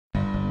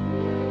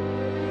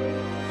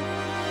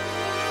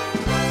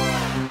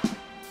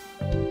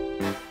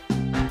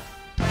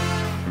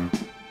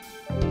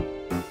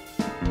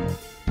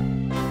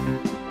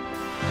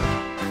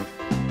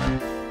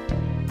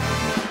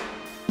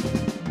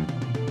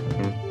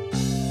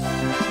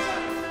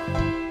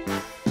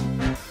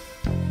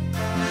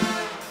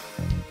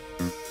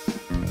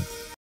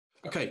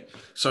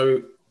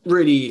So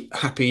really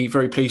happy,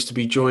 very pleased to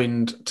be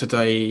joined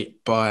today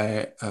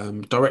by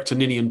director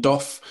Ninian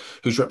Doff,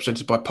 who's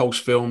represented by Pulse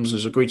Films,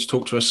 has agreed to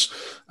talk to us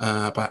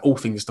about all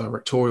things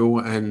directorial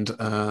and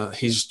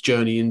his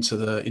journey into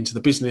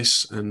the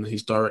business and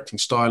his directing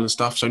style and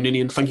stuff. So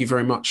Ninian, thank you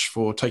very much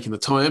for taking the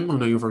time. I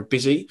know you're very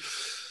busy.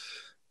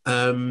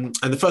 And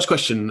the first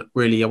question,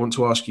 really, I want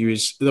to ask you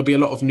is: there'll be a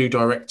lot of new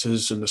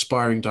directors and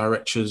aspiring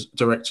directors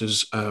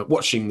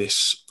watching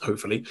this,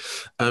 hopefully.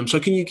 So,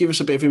 can you give us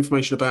a bit of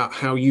information about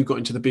how you got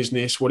into the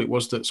business, what it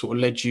was that sort of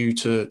led you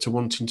to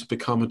wanting to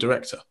become a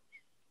director?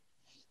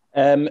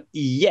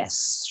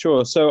 Yes,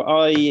 sure. So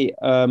I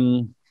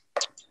am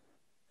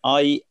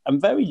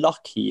very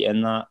lucky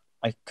in that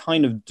I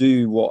kind of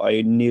do what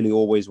I nearly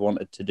always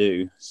wanted to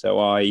do. So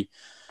when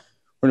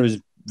I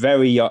was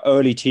very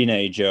early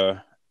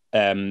teenager,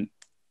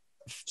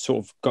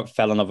 sort of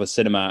fell in love with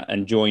cinema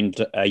and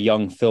joined a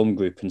young film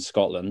group in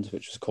Scotland,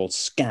 which was called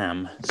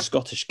SCAM.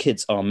 Scottish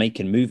Kids Are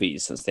Making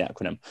Movies. That's the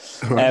acronym.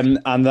 Right.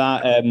 And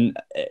that,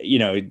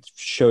 it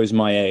shows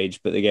my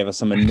age, but they gave us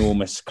some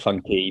enormous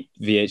clunky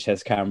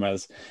VHS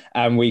cameras,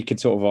 and we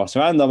could sort of ask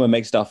around them and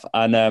make stuff.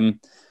 And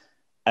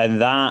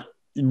that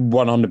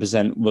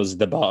 100% was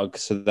the bug.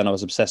 So then I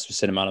was obsessed with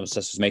cinema and I was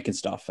obsessed with making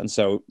stuff. And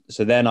so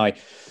then I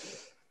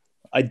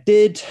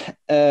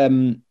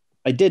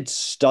did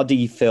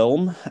study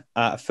film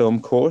at a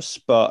film course,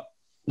 but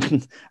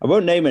I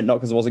won't name it, not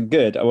because it wasn't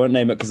good. I won't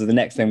name it because of the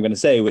next thing I'm going to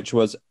say, which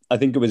was, I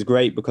think it was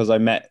great because I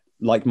met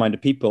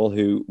like-minded people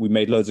who we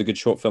made loads of good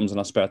short films in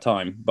our spare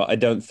time. But I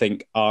don't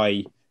think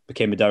I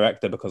became a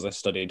director because I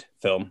studied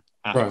film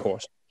at a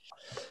course.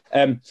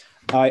 I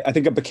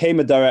think I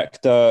became a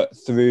director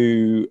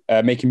through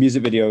making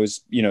music videos,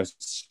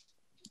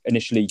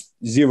 initially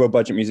zero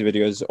budget music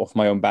videos off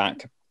my own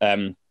back,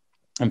 and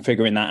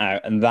figuring that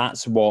out. And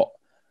that's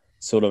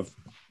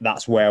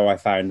where I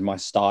found my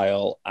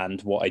style and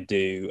what I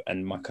do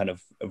and my kind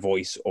of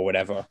voice or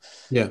whatever.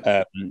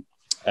 Yeah.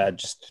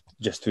 Just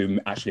through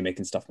actually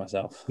making stuff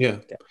myself. Yeah.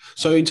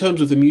 So in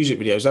terms of the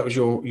music videos, that was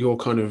your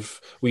kind of,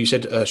 well, you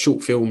said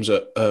short films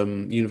at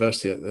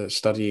university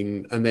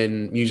studying, and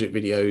then music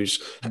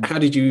videos. How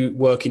did you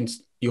work in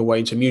your way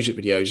into music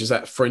videos? Is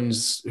that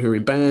friends who are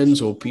in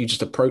bands, or you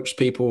just approached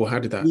people? How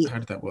did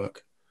that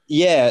work?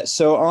 Yeah,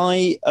 so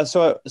I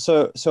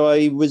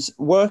was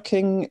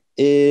working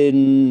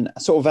in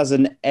sort of as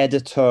an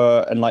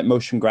editor and like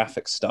motion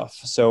graphic stuff.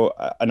 So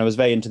and I was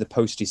very into the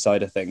posty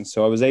side of things.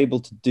 So I was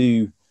able to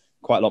do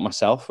quite a lot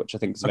myself, which I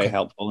think is very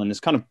helpful. And it's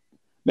kind of,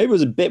 maybe it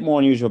was a bit more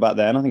unusual back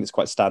then. I think it's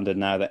quite standard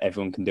now that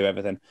everyone can do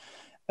everything.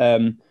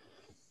 But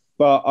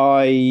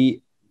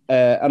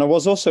and I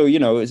was also,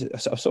 I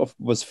sort of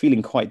was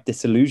feeling quite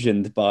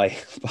disillusioned by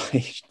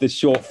the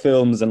short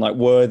films and like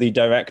worthy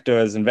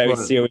directors and very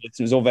serious.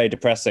 It was all very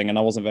depressing, and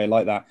I wasn't very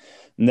like that.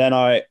 And then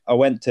I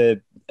went to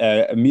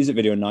a music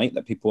video night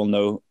that people will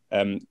know,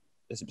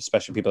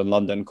 especially people in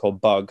London, called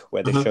Bug,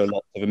 where they show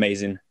lots of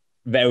amazing,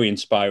 very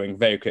inspiring,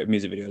 very creative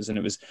music videos. And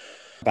it was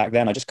back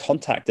then I just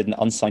contacted an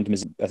unsigned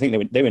music. I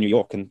think they were in New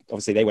York, and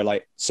obviously they were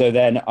like. So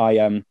then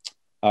I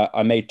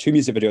made two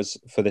music videos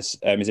for this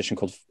musician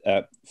called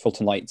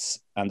Fulton Lights.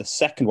 And the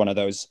second one of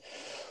those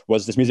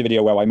was this music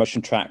video where I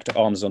motion tracked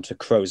arms onto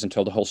crows and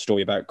told the whole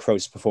story about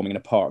crows performing in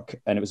a park.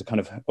 And it was a kind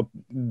of a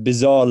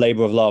bizarre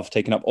labor of love,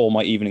 taking up all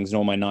my evenings and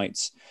all my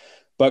nights,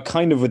 but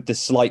kind of with this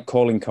slight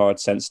calling card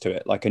sense to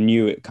it. Like I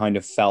knew it kind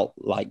of felt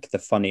like the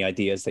funny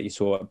ideas that you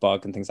saw at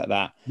Bug and things like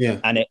that. Yeah.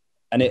 And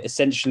it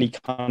essentially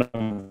kind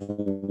of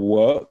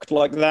worked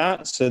like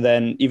that. So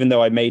then, even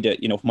though I made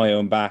it, off my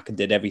own back and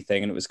did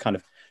everything, and it was kind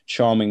of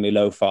charmingly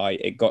lo-fi,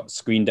 it got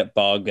screened at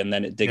Bug, and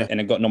then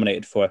and it got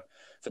nominated for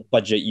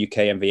budget UK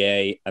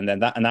MVA, and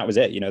then that was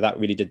it.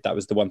 That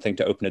was the one thing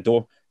to open a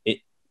door.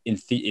 It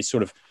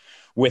sort of,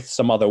 with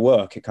some other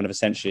work, it kind of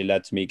essentially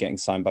led to me getting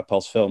signed by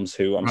Pulse Films,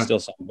 who I'm still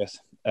signed with.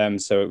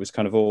 So it was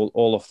kind of all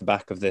off the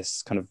back of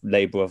this kind of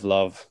labor of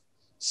love,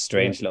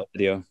 strange little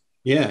video.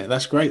 Yeah,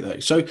 that's great though.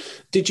 So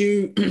did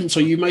you, so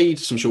you made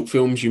some short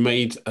films, you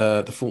made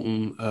the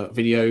Fulton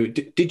video.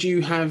 Did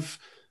you have,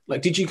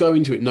 like, did you go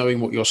into it knowing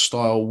what your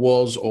style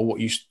was, or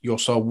what your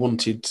style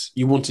wanted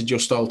your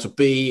style to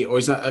be? Or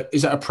is that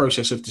a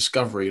process of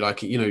discovery?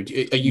 Like, are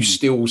you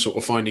still sort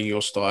of finding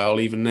your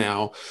style even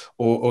now?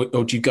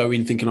 Or do you go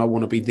in thinking, I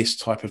want to be this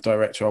type of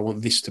director, I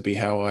want this to be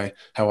how I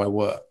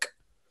work?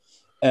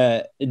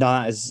 That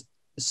is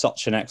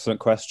such an excellent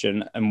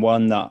question, and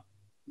one that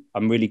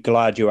I'm really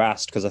glad you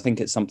asked, because I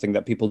think it's something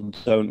that people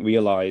don't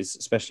realize,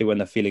 especially when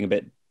they're feeling a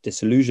bit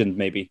disillusioned,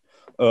 maybe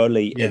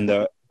early in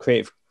the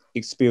creative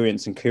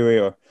experience and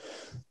career.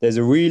 There's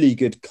a really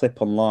good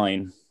clip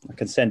online. I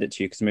can send it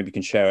to you because maybe you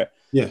can share it.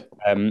 Yeah.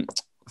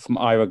 From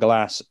Ira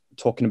Glass,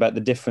 talking about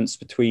the difference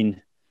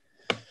between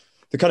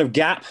the kind of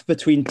gap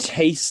between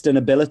taste and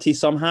ability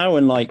somehow,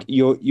 and like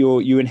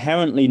you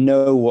inherently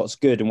know what's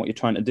good and what you're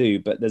trying to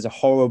do, but there's a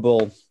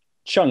horrible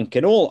chunk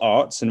in all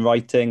arts and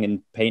writing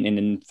and painting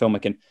and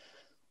filmmaking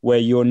where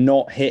you're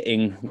not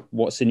hitting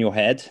what's in your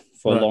head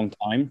for a long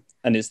time.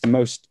 And it's the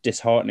most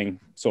disheartening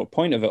sort of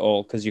point of it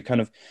all, because you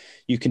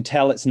can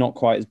tell it's not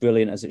quite as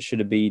brilliant as it should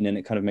have been, and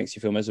it kind of makes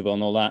you feel miserable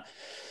and all that.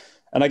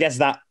 And I guess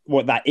that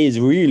what that is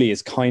really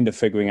is kind of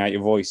figuring out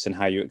your voice and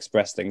how you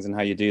express things and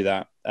how you do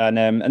that. And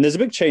there's a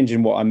big change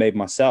in what I made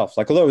myself.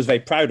 Like, although I was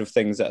very proud of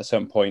things at a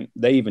certain point,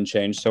 they even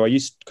changed. So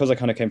because I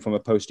kind of came from a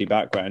posty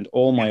background,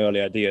 all my early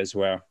ideas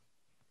were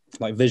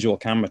like visual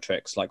camera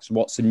tricks. Like, so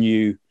what's a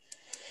new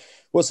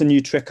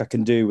trick I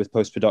can do with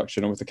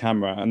post-production or with the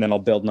camera? And then I'll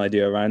build an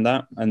idea around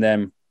that. And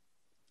then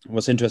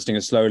what's interesting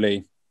is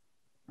slowly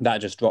that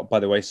just dropped by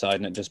the wayside,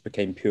 and it just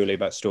became purely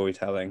about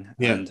storytelling.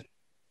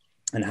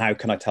 And how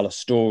can I tell a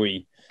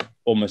story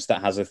almost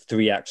that has a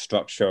 3-act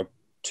structure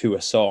to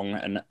a song,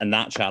 and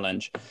that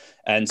challenge.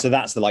 And so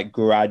that's the like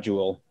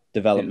gradual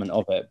development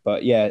of it.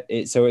 But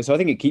so I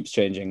think it keeps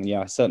changing.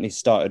 Yeah, I certainly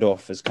started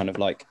off as kind of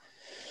like,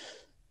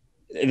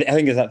 I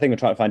think it's that thing of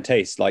trying to find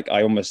taste. Like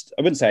I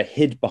wouldn't say I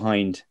hid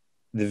behind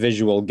the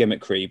visual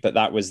gimmickry, but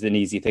that was an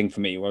easy thing for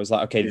me, where I was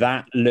like, okay,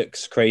 that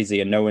looks crazy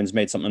and no one's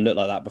made something look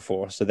like that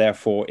before. So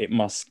therefore it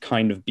must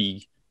kind of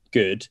be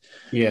good.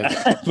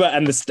 But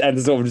and the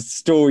sort of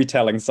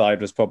storytelling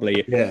side was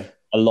probably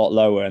a lot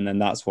lower, and then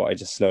that's what I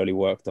just slowly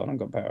worked on and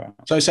got better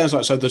at. So it sounds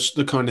like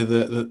the kind of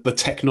the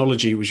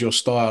technology was your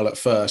style at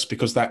first,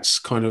 because that's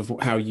kind of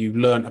how you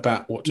learned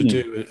about what to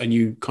do, and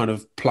you kind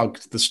of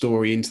plugged the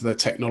story into the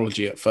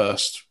technology at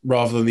first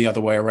rather than the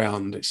other way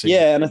around, it seems.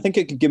 And I think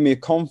it could give me a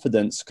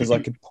confidence, because I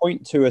could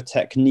point to a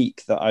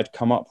technique that I'd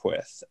come up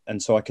with,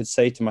 and so I could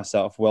say to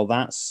myself, well,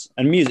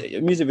 and music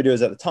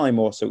videos at the time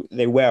also,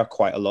 they were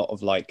quite a lot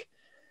of like,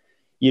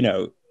 you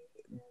know,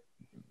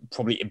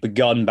 probably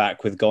begun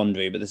back with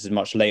Gondry, but this is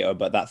much later,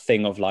 but that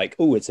thing of like,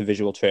 oh, it's a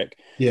visual trick.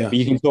 But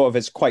you can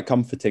it's quite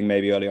comforting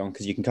maybe early on,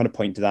 because you can kind of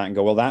point to that and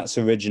go, well, that's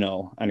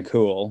original and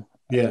cool,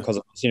 because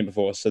I've seen it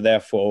before. So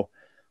therefore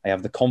I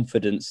have the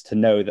confidence to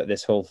know that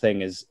this whole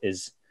thing is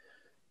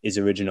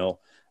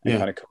original and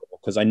kind of cool,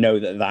 because I know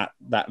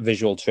that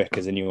visual trick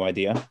is a new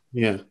idea.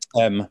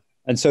 And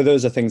so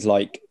those are things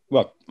like,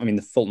 well, I mean,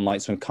 the Fulton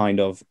Lights one, kind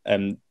of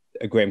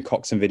a Graham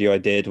Coxon video I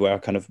did where I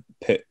kind of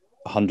put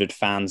 100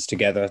 fans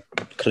together,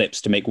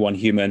 clips to make one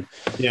human.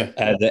 The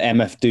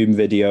MF Doom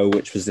video,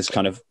 which was this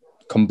kind of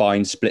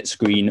combined split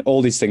screen.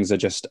 All these things are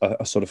just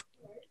a sort of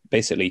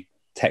basically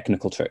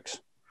technical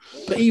tricks.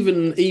 But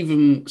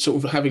even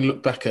sort of having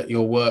looked back at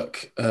your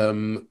work,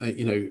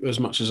 as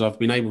much as I've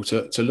been able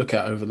to look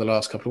at over the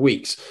last couple of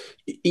weeks,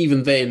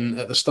 even then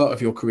at the start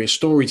of your career,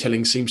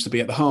 storytelling seems to be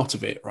at the heart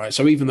of it, right?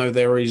 So even though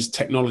there is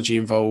technology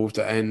involved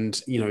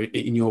and,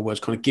 in your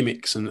words, kind of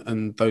gimmicks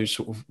and those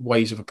sort of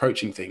ways of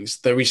approaching things,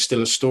 there is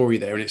still a story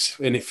there.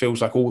 And it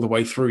feels like all the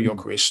way through your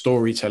career,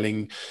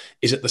 storytelling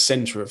is at the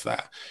center of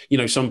that.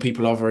 Some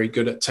people are very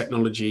good at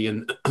technology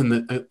and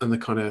the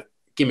kind of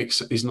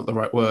gimmicks is not the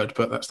right word,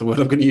 but that's the word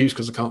I'm going to use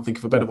because I can't think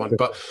of a better one.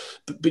 But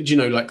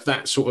like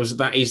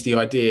that is the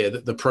idea,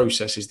 that the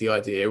process is the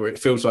idea, where it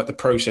feels like the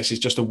process is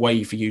just a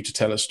way for you to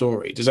tell a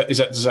story. Does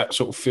that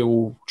sort of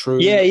feel true?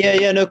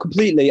 No,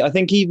 completely. I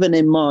think even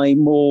in my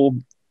more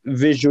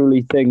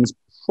visually things,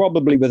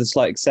 probably with a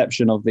slight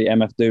exception of the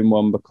MF Doom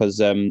one, because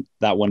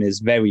that one is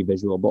very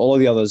visual, but all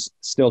of the others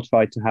still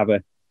try to have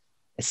a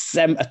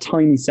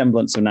tiny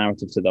semblance of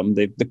narrative to them.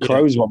 The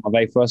Crows one, my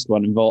very first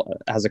one,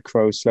 has a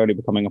crow slowly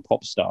becoming a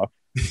pop star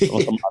or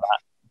something like that.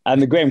 And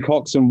the Graham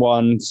Coxon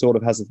one sort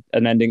of has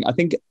an ending. I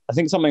think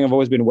something I've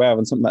always been aware of,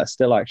 and something that I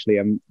still actually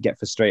get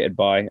frustrated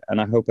by,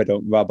 and I hope I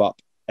don't rub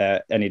up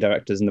any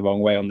directors in the wrong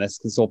way on this,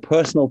 because it's all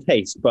personal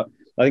taste, but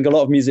I think a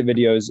lot of music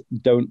videos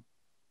don't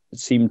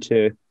seem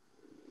to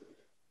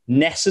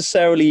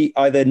necessarily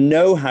either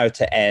know how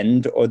to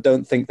end or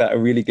don't think that a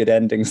really good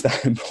ending's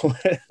that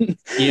important.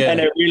 And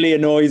it really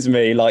annoys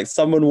me, like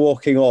someone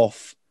walking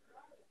off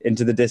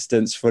into the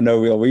distance for no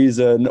real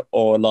reason,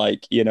 or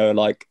like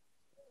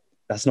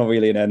that's not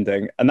really an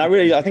ending. And that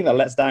really, I think that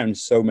lets down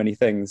so many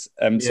things.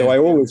 So I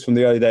always from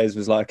the early days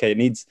was like, okay, it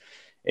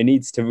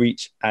needs to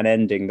reach an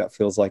ending that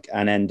feels like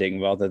an ending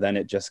rather than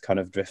it just kind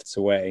of drifts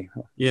away.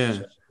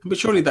 But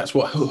surely that's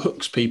what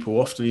hooks people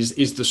often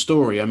is the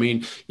story. I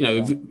mean,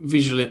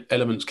 visual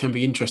elements can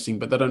be interesting,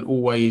 but they don't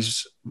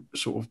always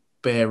sort of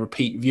bear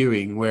repeat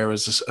viewing,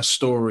 whereas a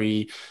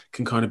story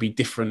can kind of be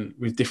different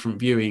with different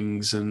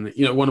viewings. And,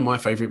 one of my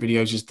favorite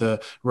videos is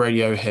the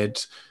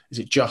Radiohead, is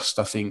it Just,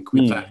 I think,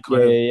 with that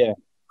kind of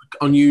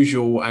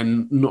unusual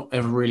and not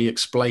ever really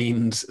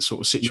explained sort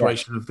of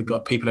situation of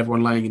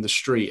everyone laying in the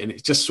street, and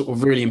it's just sort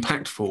of really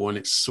impactful. And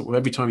it's sort of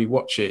every time you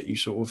watch it, you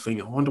sort of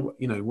think, I wonder what,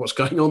 what's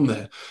going on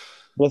there.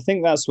 Well, I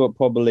think that's what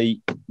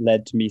probably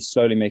led to me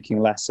slowly making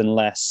less and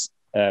less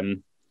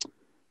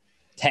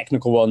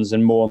technical ones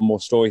and more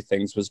story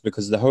things, was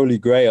because the holy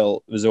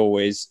grail was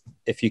always,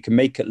 if you can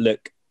make it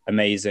look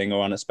amazing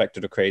or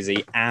unexpected or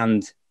crazy,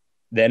 and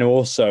then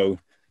also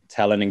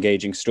tell an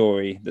engaging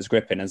story that's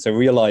gripping. And so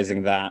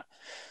realizing that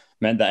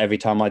meant that every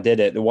time I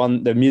did it,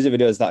 the music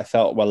videos that I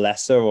felt were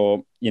lesser,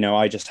 or,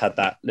 I just had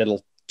that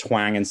little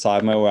twang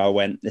inside me where I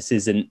went, this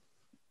isn't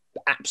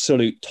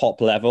absolute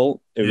top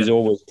level. It was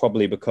always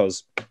probably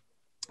because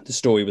the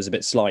story was a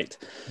bit slight.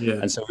 Yeah.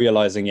 And so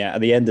realizing, yeah,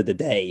 at the end of the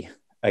day,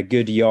 a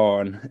good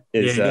yarn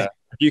is Yeah.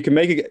 you can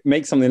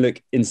make something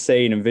look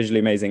insane and visually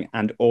amazing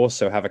and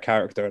also have a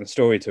character and a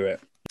story to it.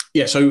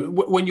 Yeah, so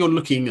when you're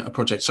looking at a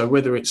project, so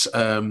whether it's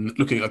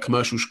looking at a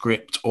commercial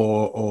script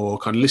or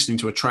kind of listening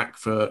to a track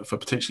for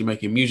potentially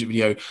making a music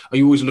video, are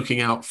you always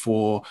looking out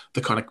for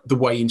the kind of the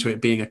way into it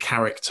being a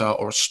character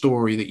or a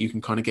story that you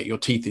can kind of get your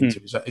teeth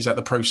into? Is that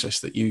the process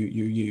that you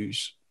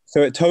use?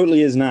 So it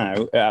totally is now.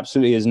 It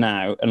absolutely is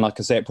now. And like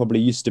I say, it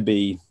probably used to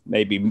be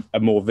maybe a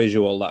more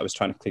visual that I was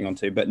trying to cling on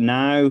to. But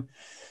now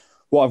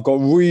what I've got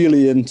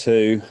really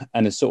into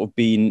and has sort of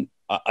been,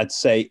 I'd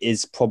say,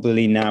 is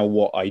probably now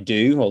what I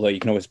do, although you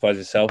can always surprise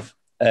yourself,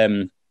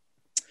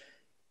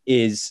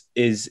 is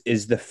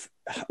the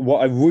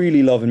what I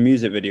really love in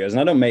music videos. And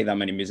I don't make that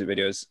many music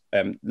videos,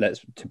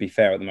 to be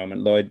fair at the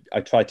moment, though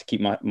I try to keep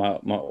my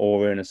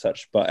aura in as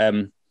such.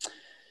 But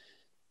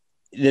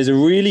there's a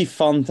really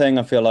fun thing,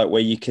 I feel like,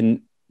 where you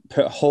can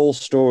put a whole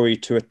story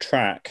to a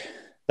track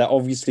that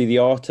obviously the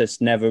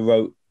artist never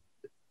wrote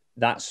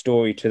that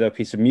story to their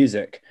piece of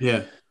music.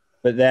 Yeah.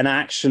 But then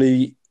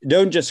actually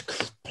don't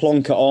just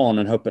plonk it on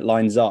and hope it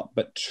lines up,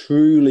 but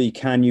truly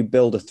can you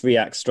build a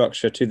 3-act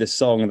structure to this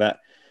song that,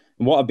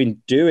 and what I've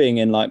been doing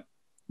in like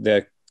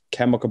the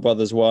Chemical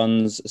Brothers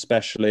ones,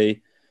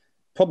 especially,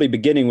 probably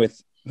beginning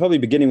with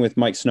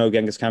Mike Snow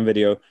Genghis Khan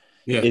video,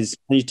 is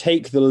you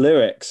take the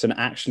lyrics and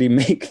actually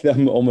make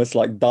them almost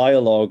like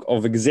dialogue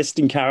of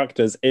existing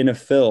characters in a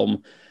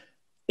film,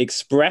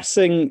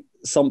 expressing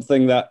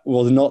something that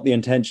was not the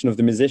intention of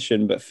the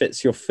musician, but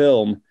fits your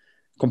film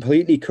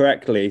completely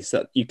correctly, so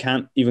that you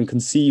can't even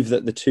conceive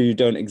that the two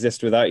don't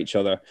exist without each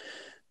other.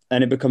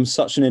 And it becomes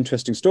such an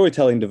interesting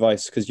storytelling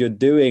device because you're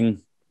basically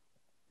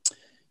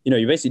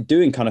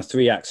doing kind of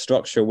 3-act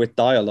structure with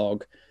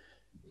dialogue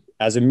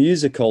as a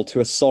musical to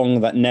a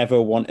song that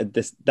never wanted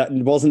this, that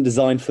wasn't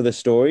designed for the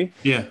story.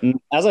 Yeah. And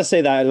as I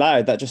say that out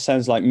loud, that just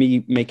sounds like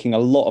me making a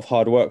lot of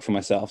hard work for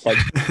myself. Like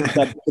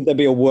could there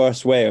be a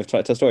worse way of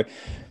trying to tell a story?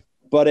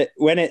 But it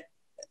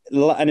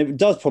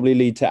does probably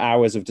lead to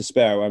hours of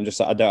despair where I'm just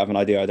like, I don't have an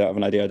idea.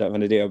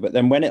 But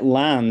then when it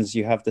lands,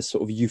 you have this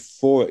sort of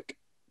euphoric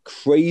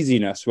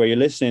craziness where you're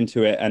listening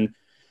to it and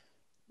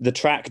the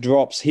track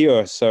drops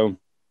here. So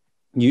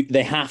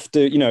they have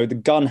to, the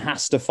gun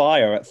has to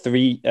fire at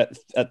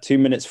 2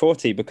 minutes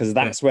 40 because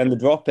that's when the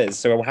drop is.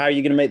 So how are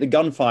you going to make the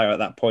gun fire at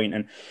that point?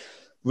 And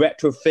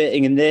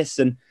retrofitting in this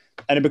and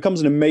it becomes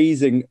an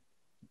amazing,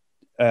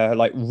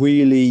 like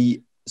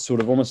really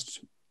sort of almost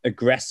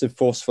aggressive,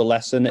 forceful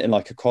lesson in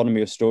like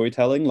economy of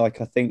storytelling.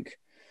 Like I think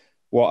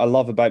what I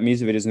love about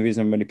music videos and the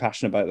reason I'm really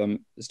passionate about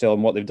them still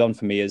and what they've done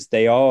for me is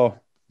they've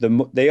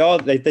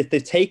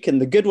taken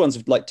the good ones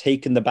have like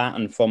taken the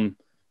baton from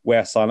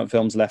where silent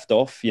films left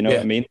off, what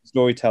I mean?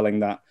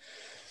 Storytelling that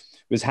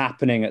was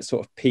happening at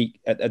sort of peak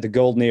at the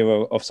golden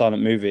era of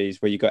silent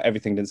movies where you got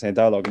everything to say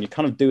dialogue, and you're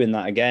kind of doing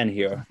that again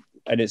here.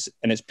 And it's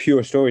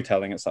pure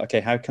storytelling. It's like, okay,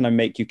 how can I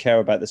make you care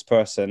about this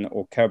person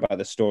or care about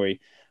this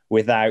story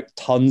without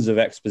tons of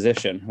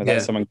exposition,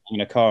 without someone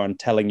in a car and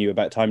telling you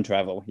about time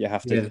travel? You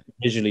have to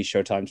visually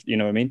show time, you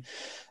know what I mean?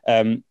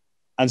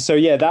 And so,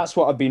 that's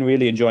what I've been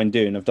really enjoying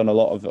doing. I've done a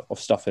lot of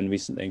stuff in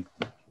recently.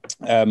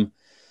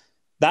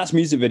 That's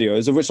music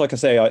videos, of which, like I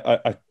say,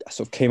 I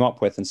sort of came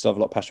up with and still have a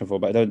lot of passion for,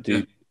 but I don't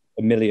do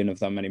a million of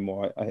them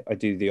anymore. I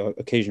do the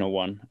occasional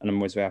one, and I'm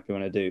always very happy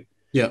when I do.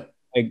 Yeah.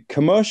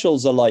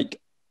 Commercials are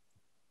like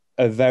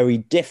a very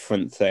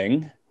different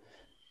thing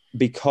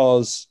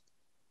because,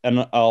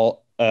 and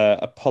I'll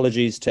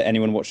apologies to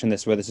anyone watching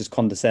this where this is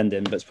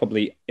condescending, but it's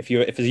probably, if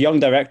it's a young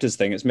director's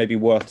thing, it's maybe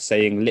worth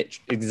saying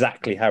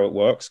exactly how it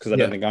works, because I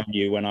don't think I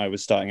knew when I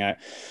was starting out.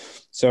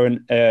 So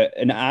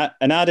an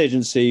ad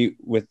agency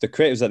with the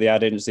creatives at the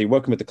ad agency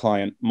working with the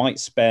client might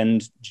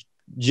spend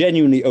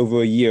genuinely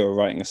over a year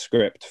writing a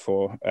script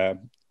for a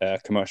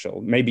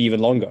commercial, maybe even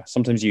longer.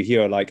 Sometimes you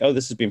hear like, oh,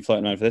 this has been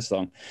floating around for this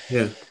long.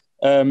 Yeah.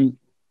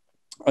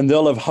 And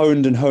they'll have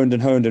honed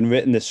and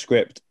written this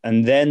script,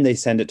 and then they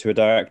send it to a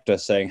director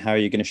saying, how are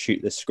you going to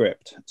shoot this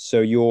script?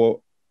 So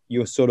you're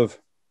still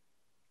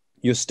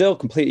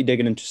completely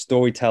digging into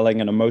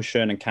storytelling and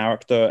emotion and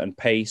character and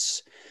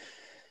pace,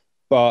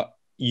 but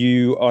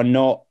you are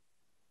not,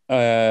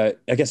 I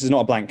guess it's not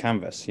a blank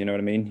canvas. You know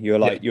what I mean? You're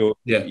like, you're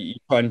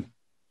trying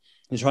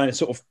to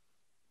sort of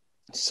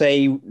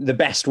say the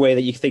best way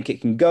that you think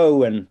it can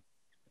go and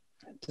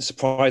the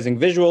surprising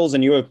visuals,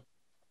 and you're,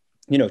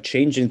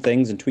 changing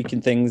things and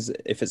tweaking things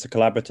if it's a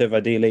collaborative,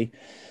 ideally.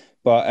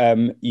 But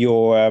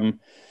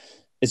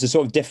it's a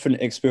sort of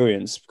different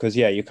experience because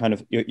you're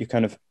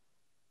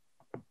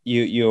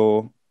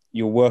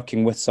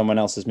working with someone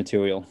else's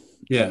material.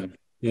 Basically.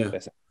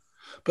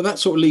 But that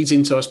sort of leads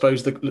into, I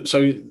suppose,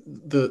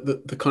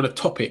 the kind of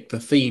topic, the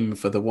theme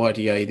for the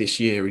YDA this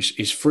year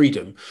is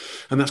freedom,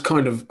 and that's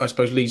kind of, I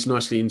suppose, leads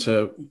nicely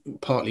into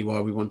partly why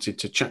we wanted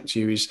to chat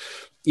to you is,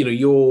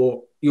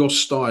 your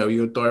style,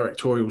 your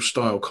directorial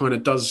style, kind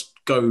of does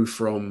go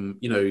from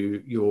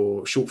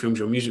your short films,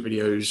 your music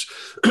videos,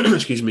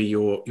 excuse me,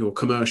 your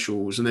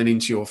commercials, and then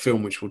into your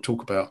film, which we'll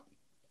talk about.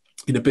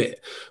 in a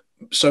bit.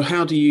 So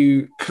how do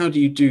you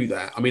do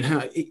that? I mean,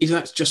 how is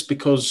that just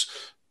because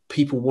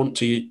people want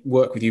to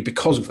work with you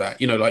because of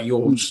that? Like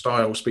your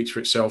style speaks for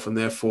itself, and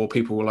therefore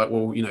people were like,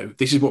 well,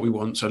 this is what we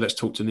want, so let's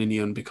talk to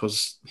Ninian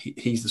because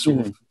he's the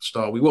sort of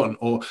style we want.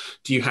 Or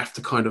do you have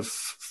to kind of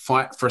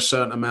fight for a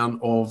certain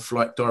amount of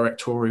like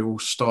directorial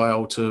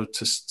style to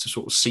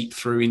sort of seep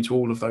through into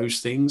all of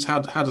those things? How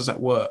does that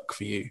work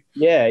for you?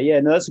 Yeah,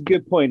 no, that's a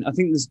good point. I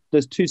think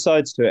there's two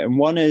sides to it, and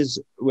one is,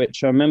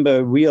 which I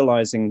remember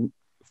realizing,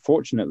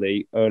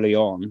 fortunately, early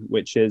on,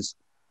 which is,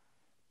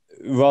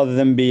 rather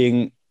than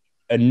being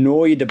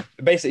annoyed,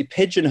 basically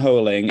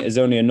pigeonholing is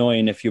only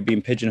annoying if you're being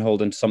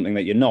pigeonholed into something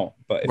that you're not.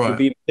 But if you're Right.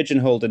 being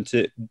pigeonholed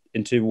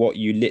into what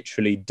you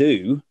literally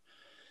do,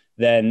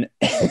 then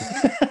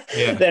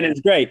Yeah. then it's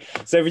great.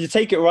 So if you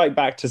take it right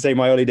back to, say,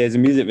 my early days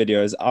in music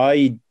videos,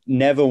 I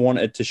never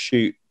wanted to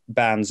shoot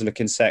bands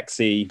looking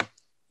sexy,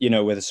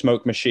 with a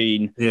smoke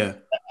machine. Yeah.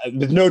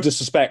 With no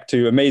disrespect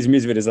to amazing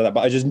music videos like that,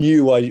 but I just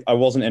knew I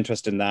wasn't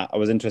interested in that. I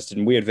was interested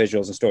in weird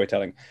visuals and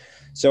storytelling.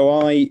 So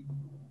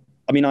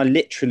I mean, I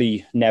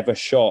literally never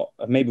shot,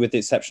 maybe with the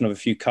exception of a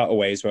few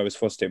cutaways where I was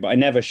forced to, but I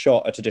never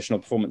shot a traditional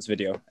performance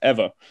video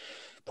ever.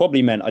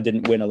 Probably meant I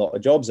didn't win a lot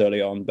of jobs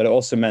early on, but it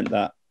also meant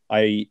that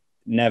I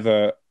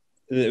never,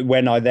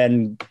 when I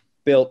then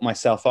built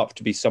myself up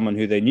to be someone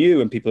who they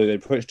knew and people who they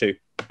approached to,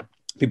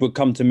 people would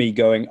come to me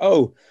going,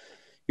 "Oh,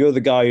 you're the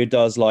guy who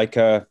does like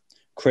a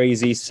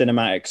crazy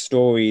cinematic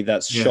story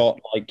that's shot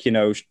like,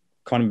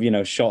 kind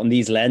of, shot on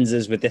these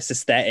lenses with this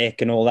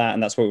aesthetic and all that.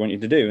 And that's what we want you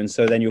to do." And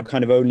so then you're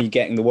kind of only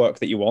getting the work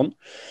that you want.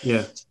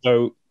 Yeah.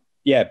 So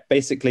yeah,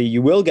 basically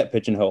you will get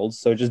pigeonholed.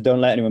 So just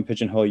don't let anyone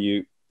pigeonhole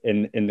you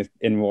in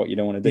what you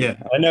don't want to do. Yeah.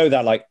 I know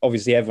that, like,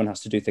 obviously everyone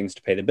has to do things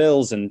to pay the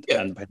bills and pay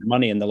the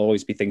money, and there'll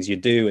always be things you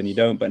do and you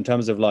don't. But in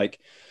terms of like,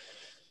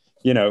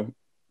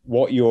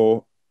 what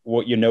you're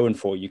known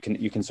for, you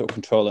can sort of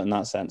control it in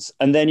that sense.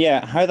 And then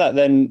how that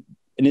then,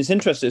 and it's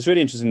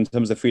really interesting in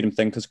terms of the freedom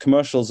thing, because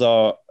commercials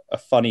are a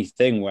funny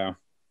thing where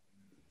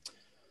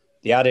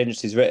the ad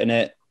agency's written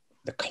it,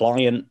 the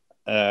client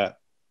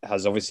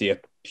has obviously a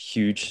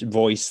huge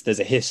voice, there's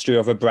a history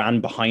of a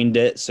brand behind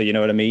it, so you know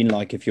what I mean,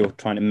 like if you're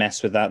trying to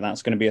mess with that,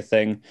 that's going to be a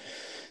thing.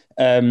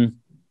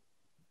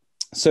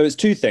 So it's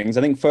two things.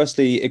 I think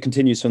firstly, it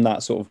continues from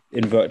that sort of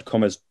inverted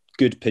commas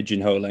good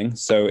pigeonholing.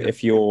 So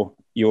if you're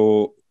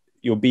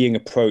being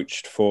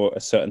approached for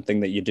a certain thing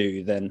that you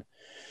do, then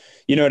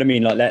you know what I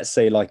mean, like let's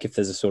say like if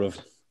there's a sort of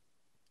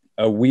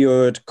a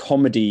weird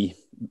comedy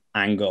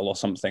angle or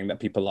something that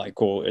people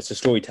like, or it's a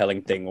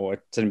storytelling thing or a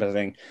cinema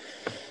thing,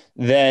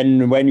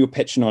 then when you're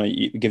pitching on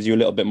it, it gives you a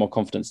little bit more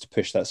confidence to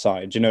push that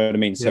side. Do you know what I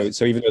mean?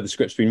 So even though the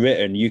script's been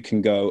written, you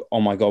can go, "Oh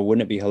my God,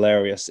 wouldn't it be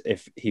hilarious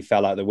if he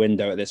fell out the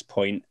window at this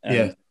point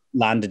and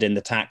landed in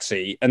the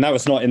taxi?" And that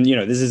was not in,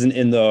 this isn't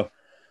in the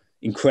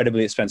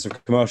incredibly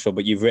expensive commercial,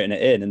 but you've written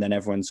it in, and then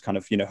everyone's kind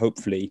of,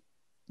 hopefully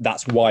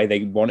that's why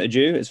they wanted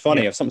you. It's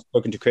funny, I've sometimes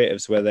spoken to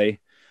creatives where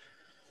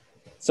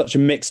such a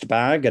mixed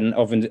bag, and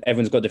often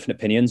everyone's got different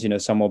opinions.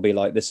 Some will be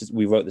like,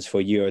 we wrote this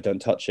for a year,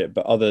 don't touch it.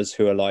 But others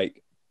who are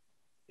like,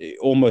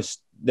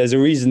 almost, there's a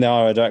reason they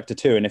are a director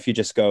too. And if you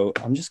just go,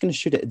 "I'm just going to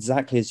shoot it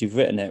exactly as you've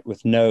written it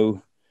with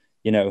no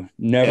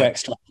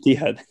extra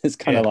idea," it's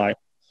kind of like,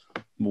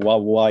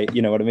 well, why?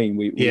 You know what I mean?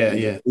 We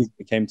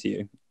came to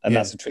you, and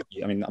that's a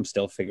tricky. I mean, I'm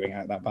still figuring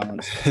out that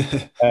balance.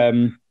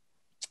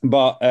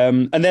 But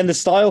and then the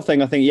style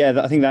thing, I think,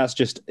 I think that's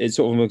just, it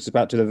sort of looks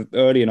back to the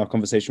early in our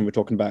conversation, we're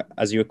talking about,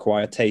 as you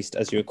acquire taste,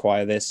 as you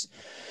acquire this,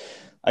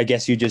 I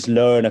guess you just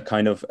learn a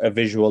kind of a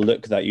visual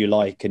look that you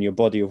like in your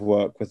body of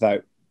work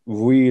without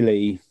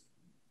really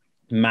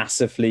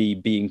massively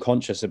being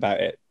conscious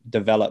about it,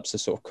 develops a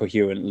sort of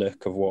coherent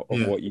look of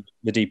what you,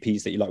 the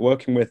DPs that you like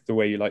working with, the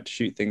way you like to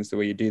shoot things, the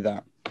way you do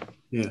that.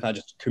 That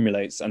just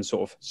accumulates and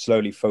sort of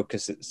slowly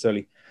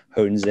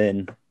hones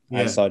in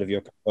outside of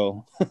your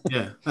control.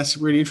 That's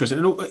really interesting.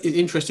 And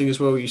interesting as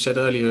well, you said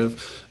earlier,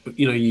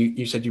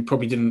 you said you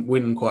probably didn't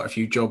win quite a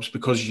few jobs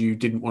because you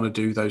didn't want to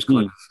do those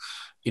kind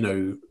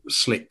of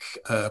slick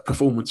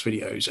performance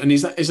videos. And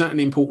is that an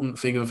important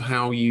thing of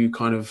how you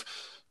kind of,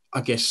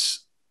 I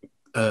guess,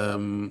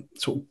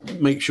 sort of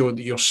make sure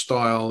that your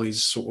style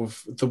is sort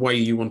of the way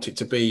you want it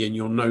to be, and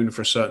you're known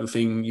for a certain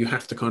thing? You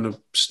have to kind of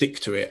stick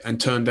to it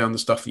and turn down the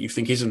stuff that you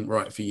think isn't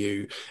right for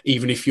you,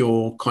 even if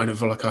you're kind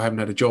of like, I haven't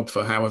had a job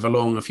for however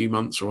long, a few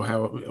months or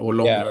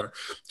longer.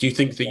 Do you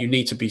think that you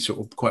need to be sort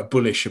of quite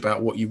bullish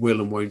about what you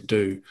will and won't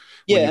do?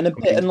 And a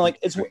bit, and like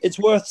it's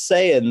worth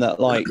saying that,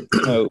 like,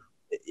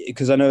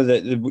 because I know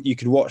that you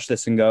could watch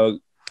this and go,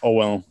 "Oh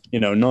well,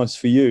 nice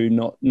for you,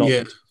 not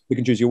you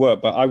can choose your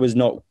work." But I was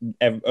not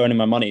earning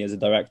my money as a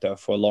director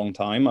for a long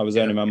time. I was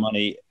earning my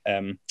money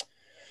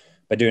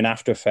by doing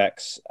After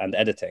Effects and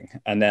editing.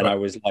 And then I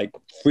was like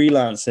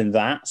freelancing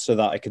that so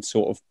that I could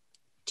sort of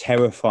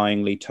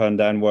terrifyingly turn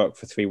down work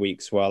for 3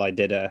 weeks while I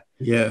did a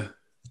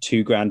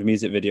 $2,000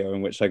 music video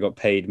in which I got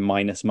paid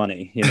minus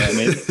money. You know what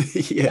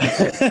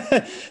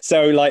I mean?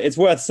 So like, it's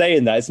worth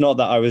saying that it's not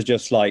that I was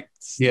just like,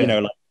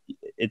 like,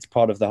 it's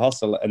part of the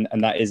hustle,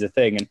 and that is a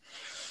thing.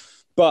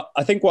 But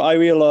I think what I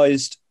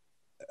realized,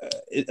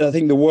 I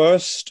think the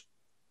worst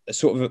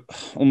sort of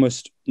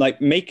almost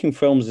like making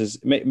films is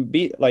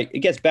be like it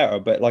gets better,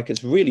 but like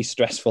it's really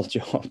stressful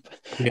job,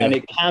 and Yeah.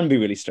 it can be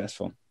really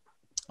stressful.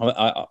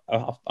 I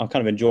kind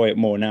of enjoy it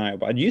more now,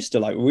 but I used to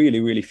like really,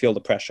 really feel the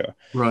pressure.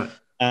 Right.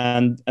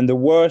 And the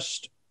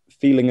worst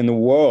feeling in the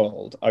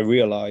world, I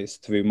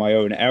realized through my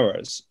own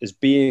errors, is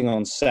being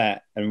on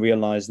set and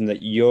realizing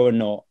that you're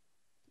not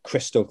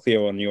crystal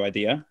clear on your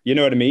idea. You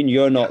know what I mean?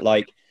 You're not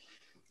like,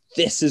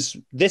 this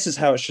is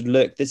how it should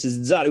look. This is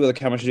exactly what the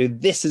camera should do.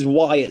 This is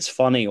why it's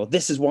funny, or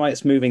this is why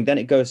it's moving. Then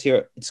it goes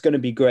here. It's going to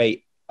be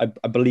great. I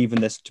believe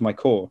in this to my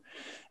core.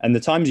 And the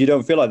times you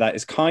don't feel like that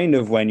is kind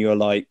of when you're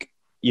like,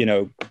 you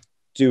know,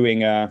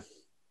 doing a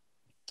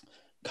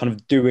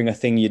doing a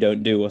thing you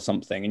don't do or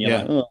something, and you're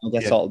Yeah. like, oh, I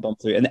guess Yeah. I'll bump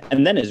through.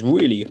 And then it's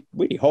really,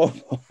 really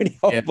horrible, really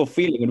Yeah. horrible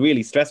feeling and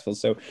really stressful.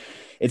 So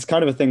it's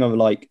kind of a thing of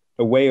like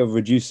a way of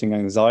reducing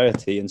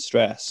anxiety and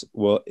stress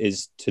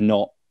is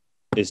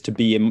to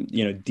be in,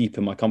 you know, deep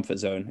in my comfort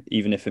zone,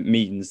 even if it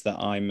means that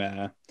I'm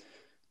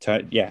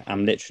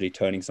literally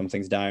turning some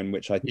things down,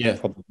 which I Yeah.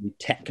 probably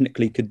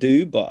technically could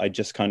do, but I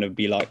just kind of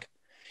be like,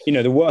 you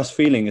know, the worst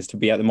feeling is to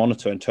be at the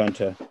monitor and turn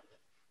to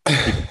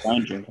people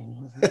around you.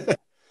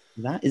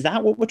 Is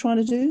that what we're trying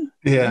to do?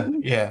 Yeah.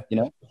 Yeah. You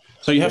know?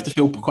 So you have to Which,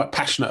 feel quite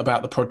passionate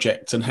about the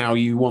project and how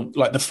you want,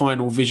 like the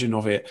final vision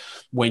of it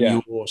when yeah,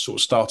 you're sort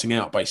of starting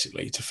out,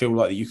 basically, to feel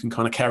like you can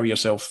kind of carry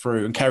yourself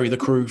through and carry the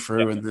crew yeah,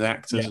 through and the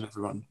actors yeah. and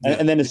everyone. And, Yeah.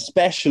 and then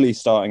especially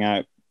starting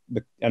out,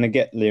 and I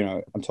get, you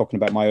know, I'm talking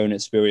about my own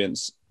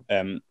experience,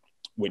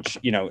 which,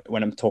 you know,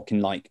 when I'm talking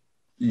like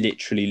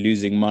literally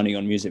losing money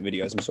on music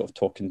videos, I'm sort of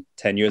talking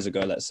 10 years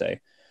ago, let's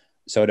say.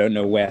 So I don't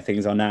know where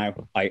things are now.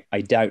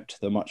 I doubt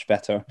they're much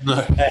better.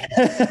 No.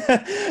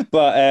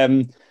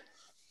 But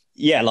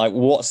yeah, like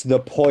what's the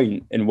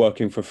point in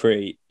working for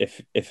free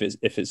if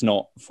it's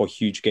not for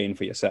huge gain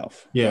for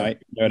yourself, Yeah. right?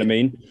 You know what I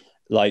Yeah. mean?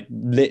 Like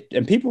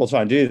and people will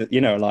try and do that,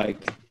 you know,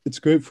 like it's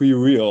great for your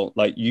reel.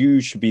 Like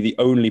you should be the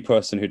only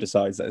person who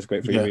decides that it's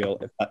great for your Yeah. reel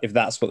if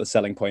that's what the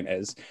selling point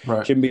is.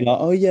 Right. Shouldn't be like,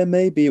 oh yeah,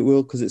 maybe it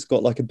will because it's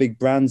got like a big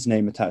brand's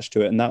name attached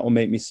to it, and that will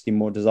make me seem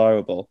more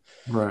desirable.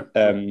 Right.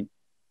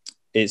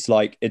 It's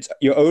like it's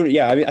your own.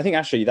 Yeah, I mean, I think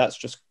actually that's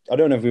just. I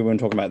don't know if we were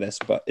talking about this,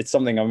 but it's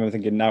something I remember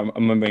thinking. Now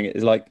I'm remembering it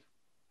is like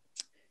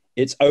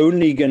it's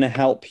only going to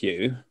help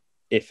you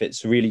if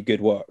it's really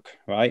good work,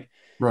 right?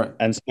 Right.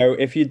 And so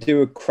if you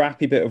do a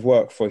crappy bit of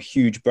work for a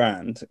huge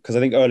brand, because I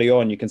think early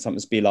on you can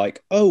sometimes be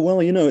like, oh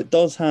well, you know, it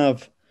does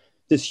have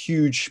this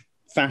huge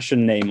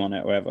fashion name on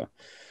it, or whatever.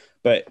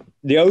 But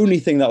the only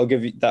thing that'll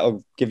give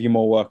you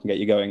more work and get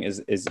you going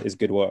is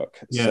good work.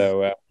 Yeah.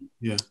 So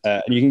Yeah.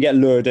 and you can get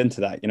lured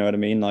into that. You know what I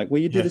mean? Like,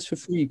 well, you do Yeah. this for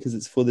free because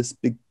it's for this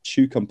big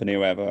shoe company or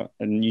whatever,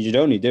 and you should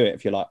only do it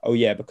if you're like, oh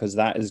yeah, because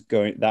that is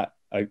going that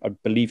I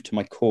believe to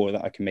my core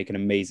that I can make an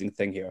amazing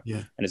thing here,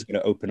 Yeah. and it's going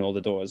to open all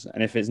the doors.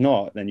 And if it's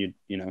not, then you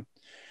know.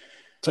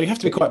 So you have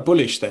to be quite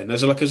bullish then,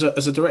 as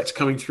a director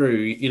coming through.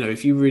 You know,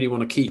 if you really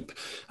want to keep,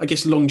 I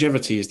guess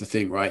longevity is the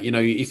thing, right? You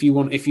know, if you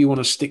want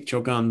to stick to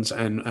your guns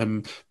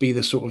and be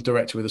the sort of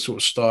director with the sort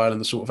of style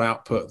and the sort of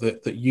output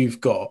that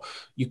you've got,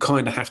 you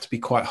kind of have to be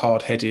quite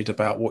hard headed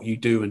about what you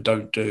do and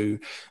don't do,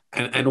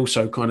 and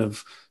also kind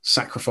of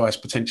sacrifice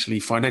potentially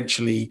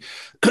financially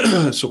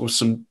sort of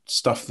some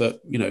stuff that,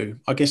 you know,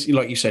 I guess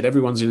like you said,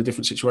 everyone's in a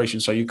different situation,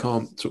 so you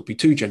can't sort of be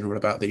too general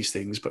about these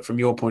things. But from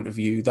your point of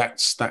view,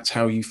 that's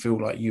how you feel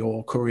like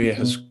your career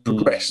has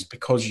progressed,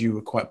 because you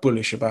were quite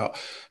bullish about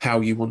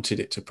how you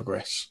wanted it to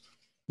progress.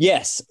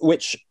 Yes,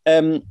 which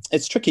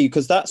it's tricky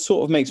because that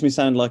sort of makes me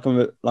sound like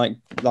I'm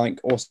like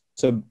also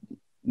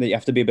that you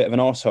have to be a bit of an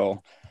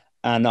arsehole.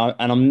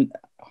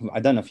 I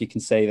don't know if you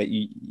can say that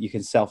you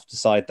can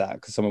self-decide that,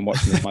 because someone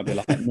watching this might be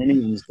like,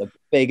 Ninian's the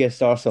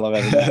biggest arsehole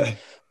I've ever met.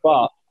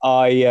 But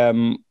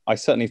I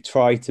certainly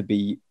try to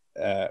be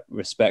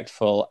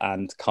respectful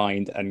and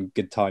kind and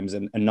good times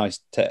and nice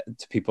to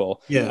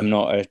people. Yeah. I'm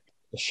not a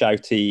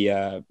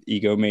shouty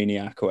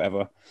egomaniac or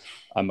whatever.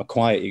 I'm a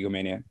quiet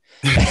egomaniac.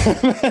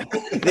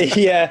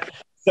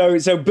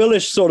 So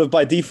bullish sort of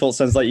by default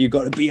sounds like you've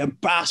got to be a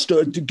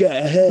bastard to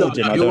get ahead.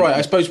 No, you're right.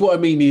 I suppose what I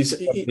mean is,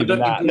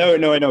 no, I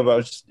know, but I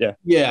was just,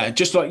 yeah,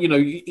 just like, you know,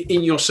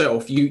 in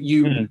yourself,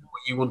 you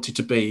what you wanted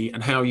to be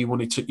and how you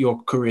wanted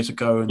your career to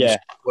go, and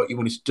what you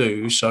wanted to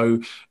do. So,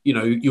 you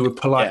know, you would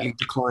politely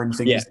decline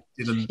things that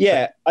didn't.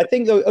 Yeah, I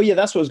think. Oh, yeah,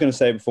 that's what I was going to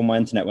say before my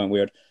internet went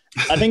weird.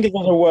 I think it's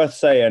also worth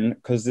saying,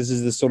 because this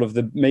is the sort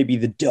of maybe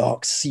the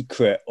dark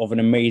secret of an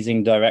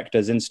amazing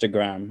director's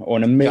Instagram or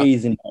an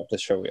amazing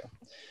director's show reel,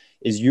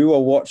 is you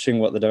are watching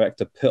what the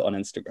director put on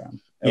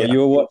Instagram, or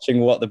you are watching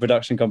what the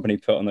production company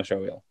put on the show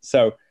reel.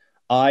 So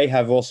I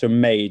have also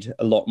made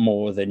a lot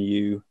more than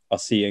you are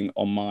seeing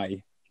on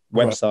my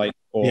website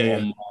or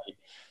on my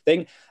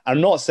thing.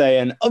 I'm not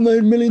saying I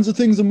made millions of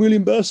things I'm really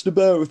embarrassed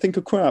about or think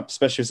are crap,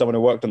 especially if someone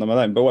who worked on them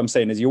alone. But what I'm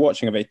saying is you're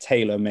watching a very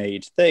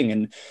tailor-made thing,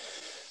 and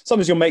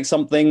sometimes you'll make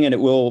something and it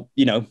will,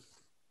 you know,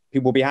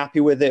 people will be happy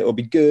with it, it'll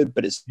be good,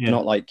 but it's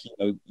not like, you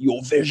know,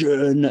 your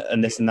vision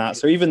and this and that.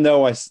 So even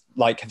though I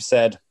like have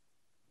said,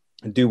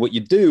 do what you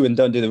do and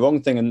don't do the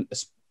wrong thing. And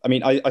I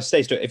mean, I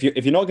say to it,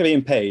 if you're not going to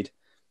be paid,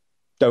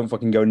 don't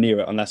fucking go near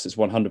it unless it's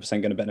 100%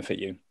 going to benefit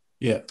you.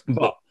 Yeah.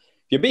 But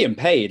if you're being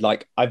paid,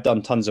 like I've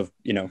done tons of,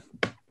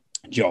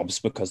 jobs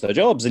because they're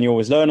jobs and you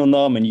always learn on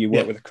them and you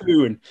work with a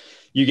crew and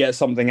you get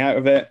something out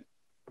of it.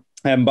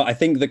 But I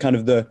think the kind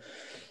of the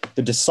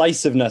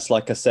decisiveness,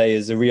 like I say,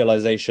 is a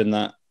realization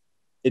that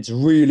it's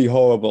really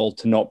horrible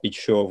to not be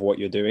sure of what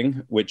you're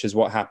doing, which is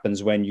what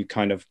happens when you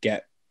kind of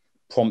get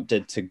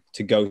prompted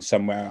to go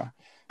somewhere.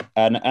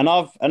 And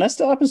that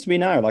still happens to me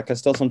now. Like I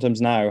still sometimes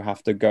now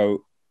have to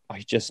go, I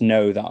just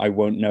know that I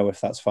won't know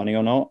if that's funny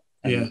or not.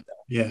 And,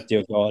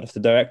 dear God, if the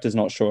director's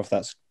not sure if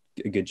that's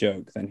a good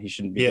joke, then he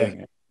shouldn't be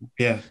doing it.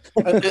 Yeah.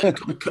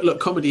 Look,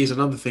 comedy is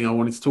another thing I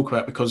wanted to talk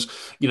about because,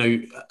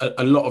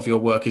 a lot of your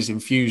work is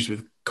infused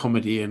with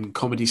comedy and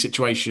comedy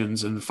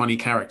situations and funny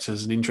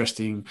characters and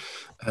interesting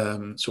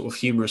sort of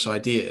humorous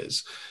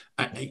ideas.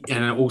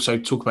 And also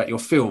talk about your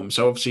film.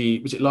 So obviously,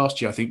 was it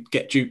last year? I think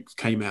Get Duped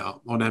came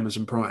out on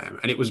Amazon Prime,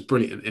 and it was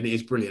brilliant, and it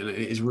is brilliant, and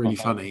it is really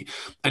funny,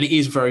 and it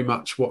is very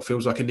much what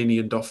feels like a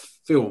Ninian Doff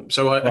film.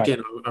 So I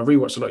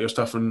rewatched a lot of your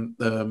stuff, and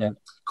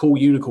Cool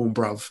Unicorn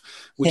Bruv,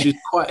 which is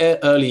quite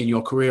early in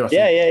your career, I think.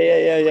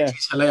 Yeah. Which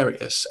is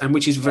hilarious, and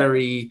which is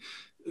very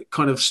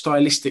kind of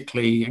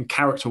stylistically and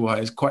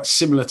character-wise quite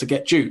similar to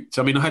Get Duped.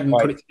 I mean, I hadn't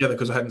put it together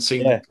because I hadn't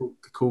seen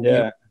Cool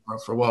Unicorn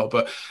for a while,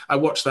 but I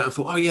watched that and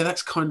thought, oh yeah,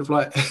 that's kind of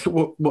like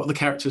what the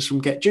characters from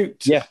Get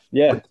Duped. Yeah.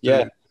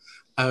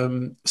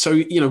 So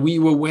were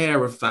you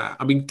aware of that?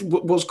 I mean,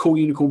 was Cool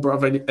Unicorn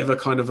Bravo ever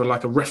kind of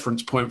like a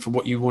reference point for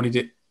what you wanted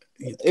it?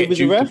 It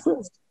was a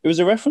reference. It was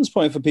a reference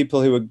point for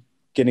people who were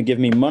going to give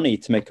me money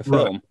to make a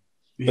film. Right.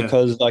 Yeah.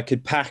 Because I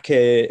could pack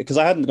it, because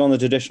I hadn't gone the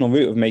traditional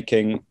route of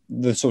making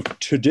the sort of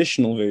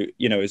traditional route.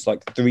 It's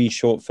like 3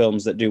 short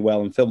films that do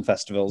well in film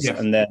festivals,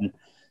 and then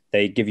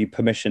they give you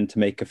permission to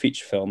make a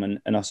feature film.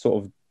 And I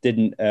sort of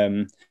didn't,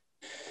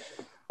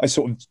 I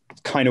sort of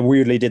kind of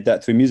weirdly did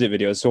that through music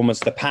videos. So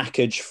almost the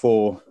package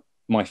for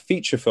my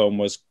feature film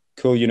was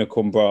Cool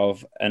Unicorn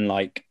Brav and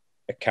like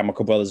a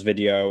Chemical Brothers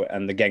video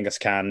and the Genghis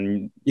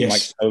Khan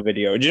Mike Snow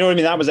video. Do you know what I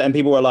mean? That was it. And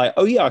people were like,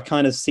 oh yeah, I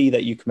kind of see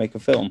that you can make a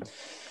film.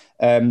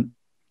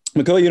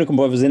 The Cool Unicorn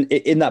Brav was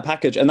in that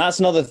package. And that's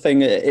another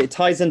thing. It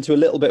ties into a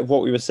little bit of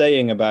what we were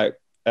saying about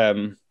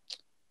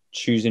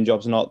choosing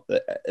jobs or not.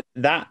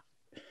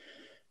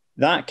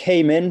 That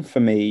came in for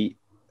me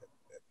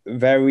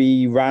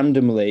very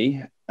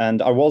randomly,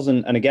 and I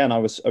wasn't. And again,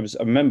 I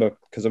remember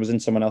because I was in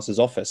someone else's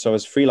office, so I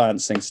was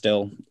freelancing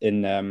still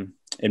in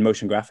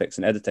motion graphics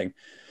and editing,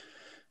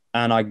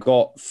 and I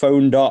got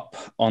phoned up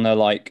on a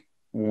like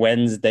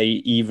Wednesday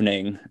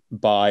evening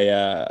by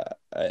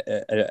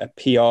a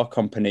PR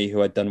company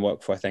who I'd done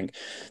work for. I think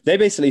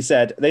they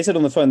said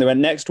on the phone, they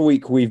went, next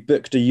week we've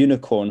booked a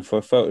unicorn for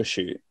a photo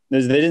shoot. They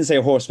didn't say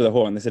a horse with a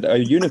horn. They said a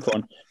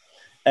unicorn.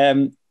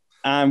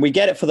 And we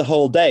get it for the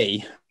whole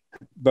day,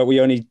 but we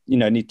only,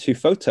 need 2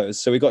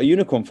 photos. So we got a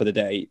unicorn for the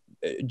day.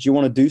 Do you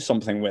want to do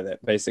something with it,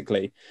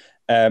 basically?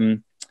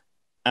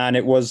 And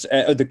it was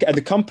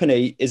the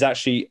company is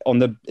actually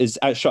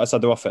shot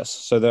outside their office.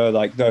 So they're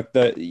like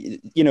they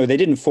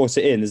didn't force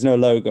it in. There's no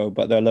logo,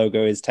 but their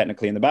logo is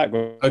technically in the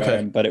background.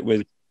 Okay. But it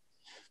was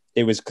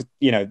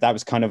that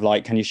was kind of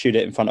like, can you shoot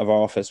it in front of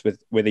our office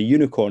with a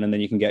unicorn, and then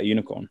you can get a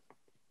unicorn.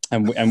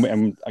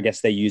 And I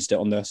guess they used it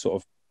on their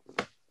sort of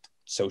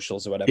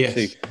socials or whatever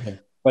too. Yeah.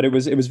 But it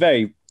was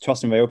very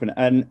trusting, very open,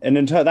 and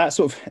in turn that's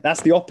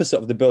the opposite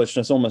of the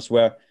bullishness almost,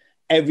 where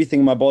everything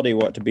in my body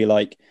wanted to be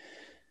like,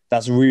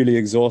 that's really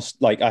exhausting.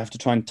 Like I have to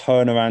try and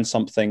turn around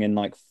something in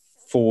like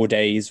 4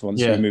 days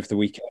once we move the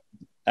weekend,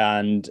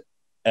 and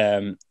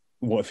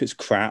what if it's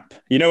crap?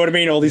 You know what I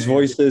mean? All these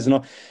voices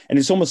and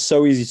it's almost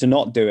so easy to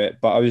not do it.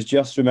 But I was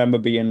just remember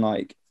being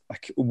like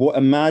what?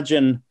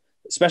 Imagine.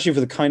 Especially for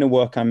the kind of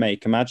work I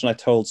make, imagine I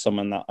told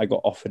someone that I got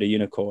offered a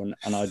unicorn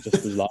and I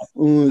just was like,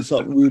 oh, it's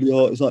like really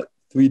hard. It's like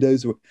 3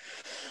 days away.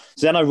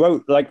 So then I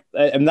wrote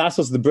and that's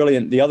what's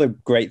the other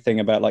great thing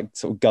about like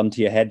sort of gun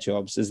to your head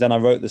jobs is then I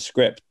wrote the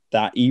script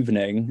that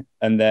evening,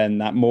 and then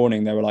that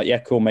morning they were like, yeah,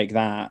 cool, make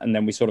that. And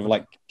then we sort of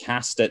like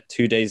cast it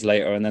 2 days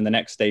later, and then the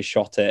next day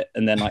shot it,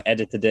 and then I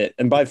edited it.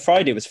 And by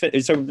Friday it was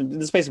finished. So in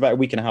the space of about a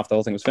week and a half, the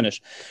whole thing was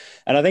finished.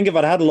 And I think if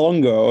I'd had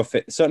longer, or if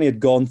it certainly had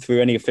gone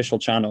through any official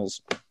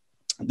channels,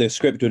 the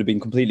script would have been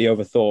completely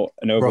overthought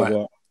and overworked.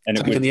 Right. And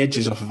it was the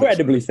edges off of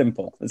incredibly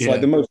simple. It's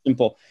like the most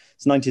simple.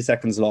 It's 90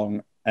 seconds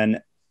long.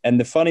 And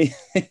the funny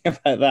thing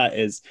about that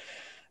is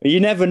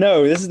you never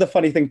know. This is the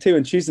funny thing too.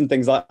 And choosing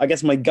things, like I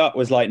guess my gut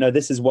was like, no,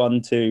 this is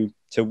one to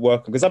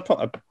work on, because I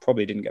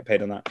probably didn't get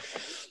paid on that.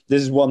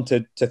 This is one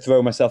to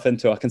throw myself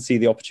into. I can see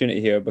the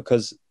opportunity here,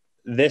 because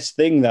this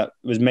thing that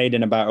was made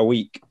in about a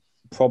week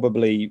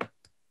probably,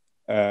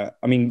 I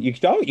mean, you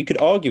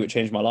could argue it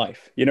changed my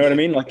life. You know what I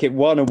mean? Like it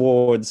won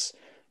awards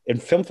in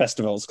film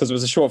festivals because it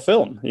was a short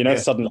film,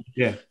 suddenly.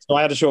 Yeah. So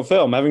I had a short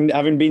film,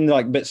 having been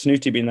like a bit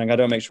snooty, being like, I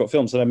don't make short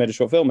films. So I made a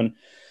short film, and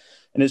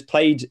it's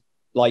played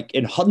like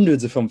in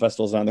hundreds of film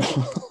festivals around the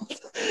world.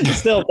 It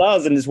still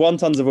does, and it's won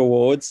tons of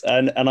awards.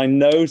 And I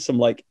know some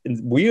like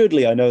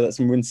weirdly, I know that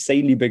some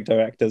insanely big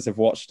directors have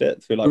watched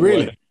it through like word of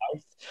Really?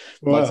 mouth.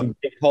 Like Wow. some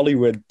big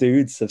Hollywood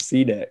dudes have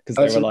seen it because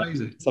they That's were like,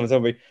 amazing. someone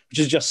told me, which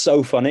is just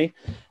so funny.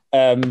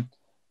 Um,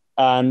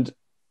 and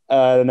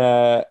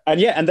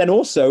yeah, and then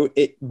also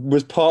it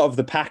was part of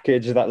the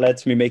package that led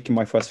to me making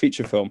my first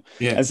feature film.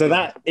 Yeah. And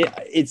so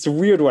it's a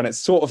weird one. It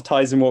sort of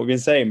ties in what we've been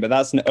saying, but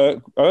that's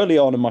early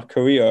on in my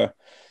career,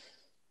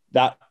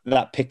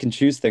 that pick and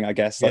choose thing, I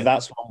guess. Like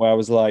that's one where I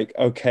was like,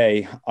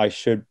 okay, I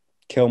should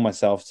kill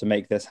myself to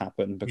make this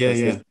happen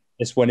because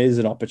this one is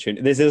an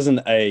opportunity. This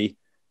isn't a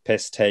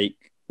piss take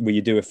where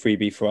you do a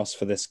freebie for us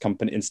for this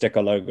company and stick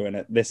a logo in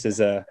it. This is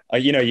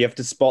you know, you have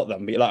to spot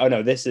them, be like, oh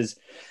no, this is.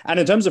 And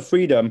in terms of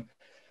freedom,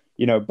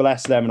 you know,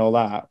 bless them and all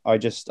that. I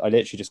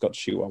literally just got to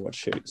shoot what I want to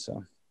shoot.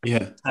 So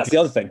Yeah. that's the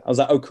other thing. I was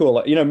like, oh, cool.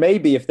 Like, you know,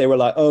 maybe if they were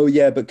like, oh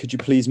yeah, but could you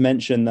please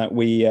mention that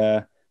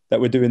we're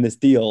doing this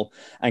deal,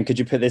 and could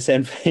you put this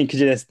in? Could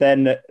you just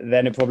then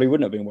it probably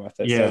wouldn't have been worth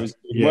it. So it was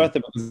worth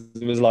it because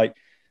it was like,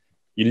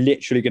 you're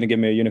literally going to give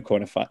me a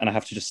unicorn and I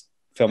have to just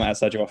film it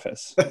outside your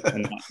office,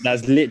 and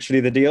that's literally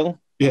the deal.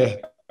 Yeah.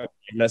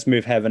 Let's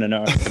move heaven and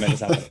earth to make this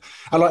happen.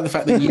 I like the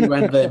fact that you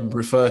and them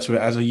refer to it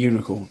as a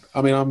unicorn.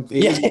 I mean,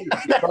 as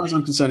far as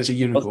I'm concerned, it's a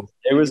unicorn.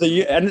 It was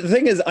and the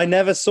thing is, I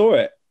never saw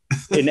it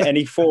in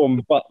any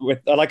form, but with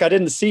like I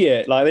didn't see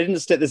it. Like they didn't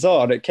stick this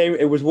on.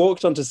 It was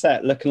walked onto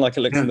set looking like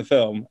it looks in the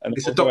film, and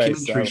it's a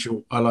documentary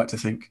short. I like to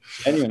think.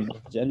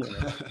 Genuinely.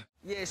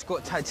 Yeah, it's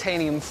got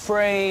titanium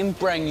frame,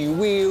 brand new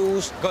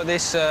wheels. Got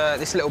this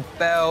this little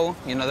bell.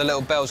 You know, the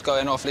little bell's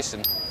going off.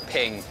 Listen,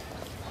 ping,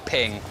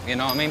 ping. You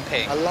know what I mean?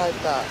 Ping. I like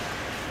that.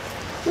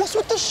 What's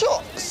with the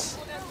shocks?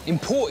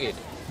 Imported,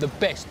 the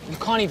best. You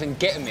can't even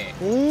get them here.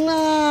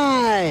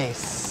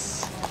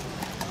 Nice.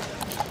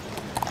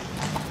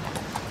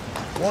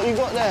 What you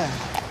got there?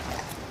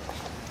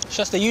 It's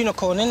just a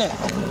unicorn, innit?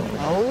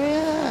 Oh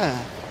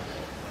yeah.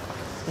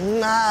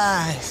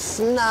 Nice,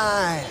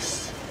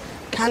 nice.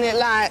 Can it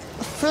like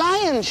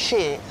fly and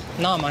shit?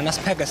 Nah, man, that's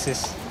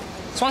Pegasus.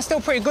 This one's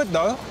still pretty good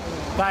though.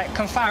 Like,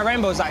 can fire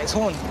rainbows at its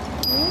horn.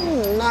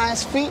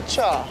 Nice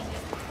feature.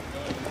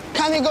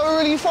 Can it go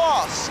really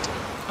fast?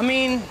 I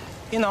mean,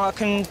 you know, I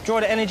can draw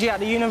the energy out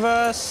of the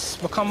universe,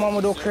 become one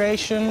with all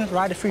creation,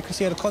 ride the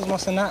frequency of the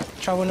cosmos and that,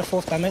 travel in the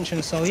fourth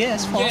dimension. So yeah,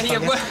 it's fast.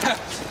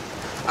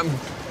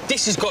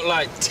 This has got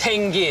like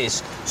 10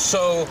 gears,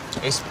 so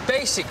it's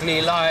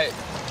basically like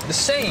the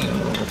same.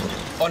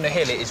 On the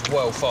hill, it is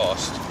well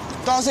fast.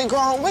 Does it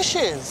grant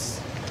wishes?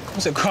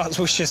 What's it grants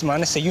wishes,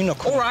 man? It's a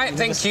unicorn. All right,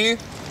 thank you.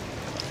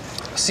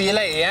 See you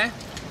later, yeah?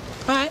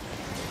 All right.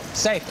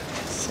 Safe.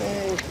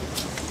 Safe.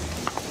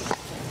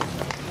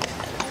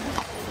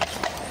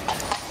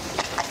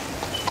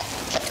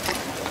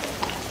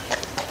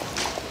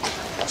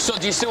 So,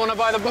 do you still want to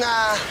buy the book?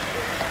 Nah.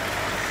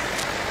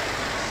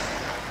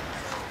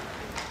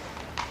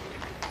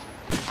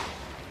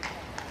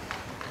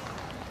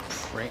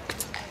 Prick.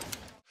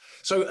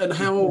 So, and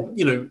how,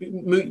 you know,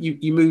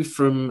 you move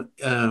from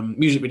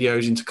music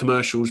videos into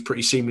commercials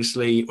pretty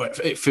seamlessly.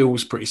 It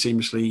feels pretty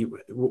seamlessly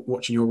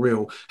watching your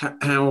reel.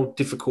 How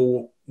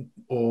difficult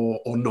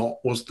or not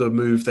was the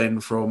move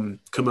then from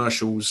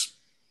commercials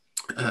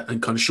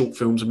and kind of short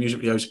films and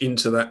music videos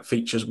into that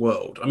features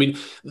world? I mean,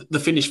 the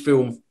finished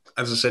film,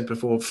 as I said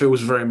before,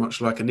 feels very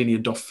much like a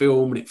Ninian Doff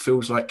film, and it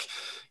feels like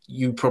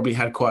you probably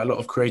had quite a lot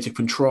of creative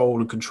control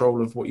and control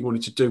of what you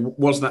wanted to do.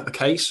 Was that the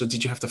case, or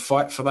did you have to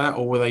fight for that,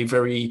 or were they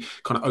very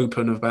kind of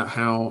open about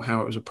how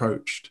it was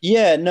approached?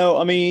 Yeah, no,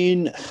 I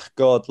mean,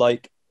 God,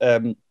 like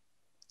the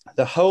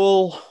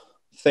whole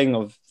thing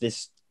of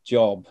this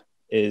job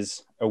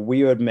is a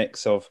weird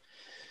mix of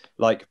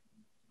like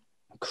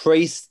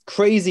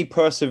crazy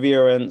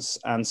perseverance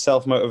and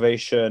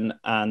self-motivation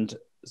and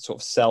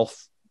sort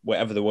of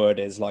whatever the word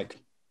is, like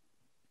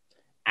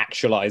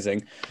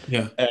actualizing.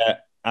 Yeah.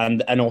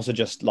 And also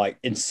just like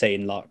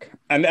insane luck.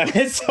 And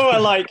it's sort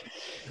of like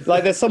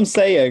there's some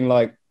saying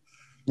like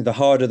the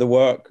harder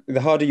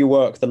you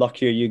work, the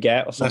luckier you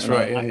get, or something. That's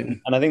right. Like yeah.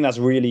 And I think that's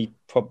really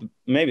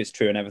maybe it's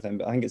true in everything,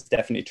 but I think it's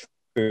definitely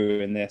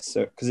true in this.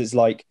 So, because it's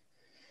like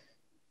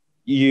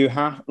you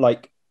have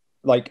like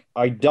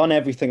I'd done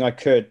everything I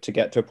could to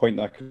get to a point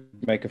that I could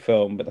make a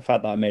film, but the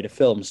fact that I made a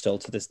film still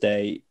to this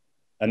day,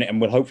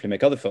 and will hopefully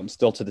make other films,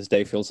 still to this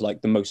day feels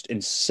like the most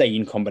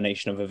insane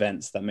combination of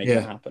events that make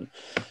it happen.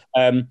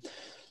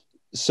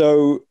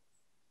 So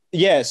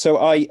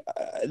I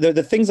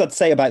the things I'd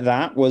say about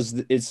that was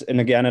and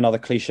again another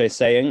cliche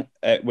saying,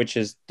 which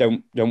is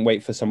don't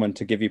wait for someone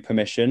to give you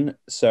permission.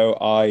 So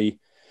I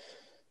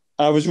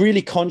was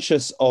really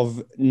conscious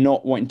of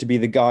not wanting to be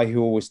the guy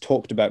who always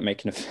talked about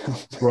making a film.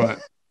 Right.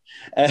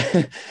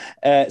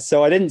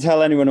 So I didn't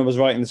tell anyone I was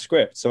writing the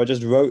script. So I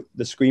just wrote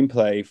the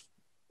screenplay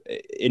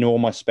in all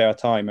my spare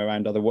time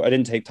around other work. I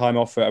didn't take time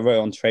off for it. I wrote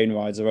it on train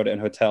rides. I wrote it in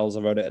hotels.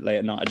 I wrote it late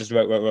at night. I just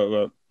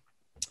wrote.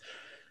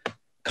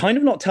 Kind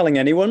of not telling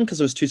anyone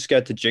because I was too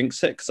scared to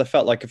jinx it, because I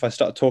felt like if I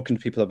started talking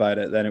to people about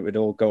it, then it would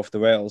all go off the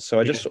rails. So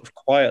I just sort of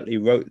quietly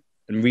wrote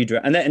and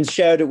redraft, and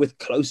shared it with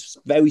close,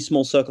 very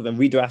small circle, and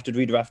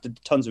redrafted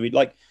tons of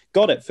like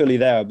got it fully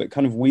there, but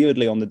kind of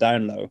weirdly on the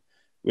down low,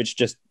 which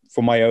just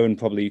for my own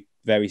probably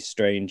very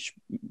strange,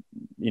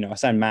 I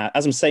sound mad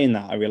as I'm saying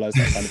that. I realize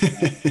that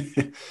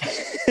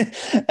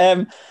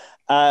kind of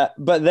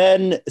but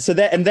then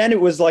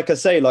it was like I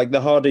say, like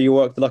the harder you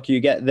work, the luckier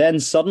you get. Then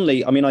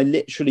suddenly, I mean, I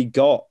literally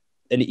got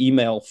an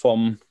email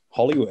from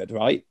Hollywood,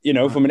 right?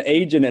 From an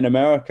agent in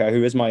America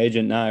who is my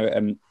agent now,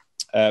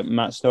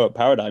 Matt Snow at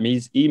Paradigm.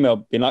 He's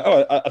emailed being like,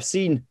 "Oh, I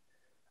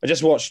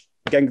just watched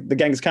the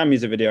Genghis Khan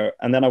music video,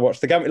 and then I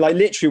watched the like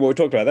literally what we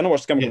talked about. Then I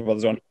watched the Gamma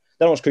Brothers one.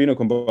 Then I watched Karino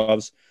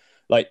Brothers.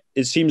 Like,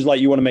 it seems like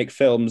you want to make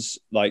films.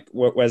 Like,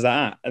 where's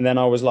that at?" And then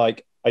I was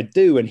like, "I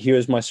do, and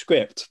here's my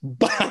script."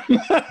 Bam!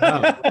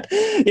 Wow.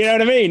 You know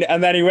what I mean?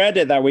 And then he read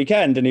it that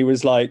weekend, and he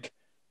was like,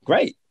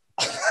 "Great."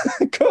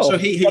 Cool. So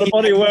he got a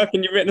body of work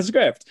and you've written a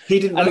script. He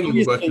didn't know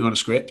you were working on a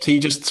script. He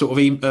just sort of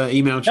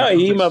emailed you. No,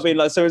 he emailed me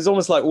like, so it's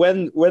almost like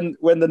when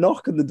the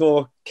knock on the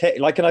door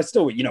came, like, and I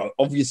still,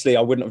 obviously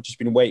I wouldn't have just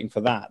been waiting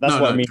for that. That's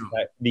what I mean.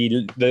 Like,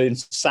 the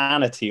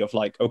insanity of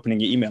like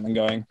opening your email and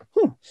going,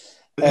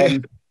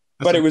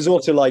 but it was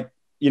also like,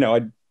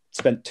 I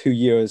spent 2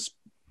 years,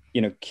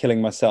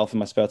 killing myself in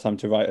my spare time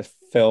to write a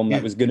film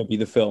that was going to be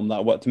the film that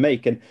I wanted to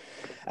make.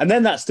 And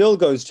then that still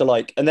goes to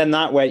like, and then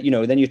that way,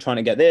 then you're trying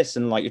to get this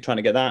and like, you're trying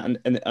to get that.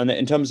 And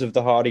in terms of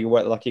the harder you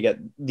work, like you get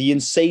the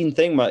insane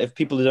thing, if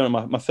people don't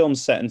know, my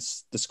film's set in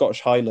the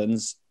Scottish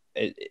Highlands.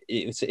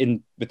 It's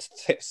in with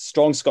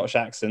strong Scottish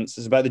accents.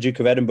 It's about the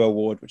Duke of Edinburgh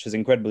Award, which is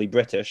incredibly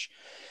British.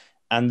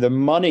 And the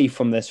money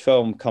from this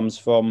film comes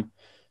from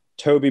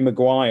Tobey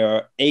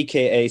Maguire,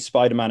 aka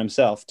Spider-Man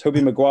himself.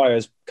 Tobey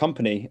Maguire's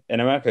company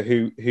in America,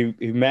 who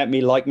met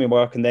me, liked me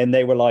work, and then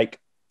they were like,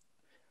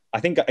 I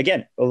think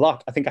again,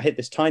 luck. I think I hit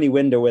this tiny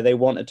window where they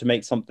wanted to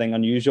make something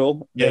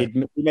unusual. Yeah.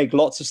 They make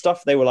lots of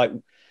stuff. They were like,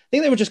 I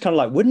think they were just kind of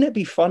like, wouldn't it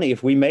be funny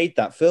if we made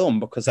that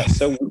film? Because that's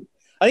so.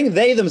 I think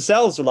they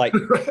themselves were like,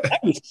 that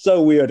was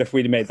so weird if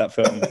we'd made that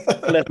film.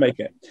 Let's make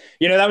it.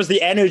 That was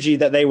the energy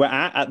that they were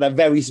at that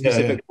very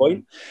specific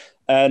point.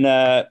 And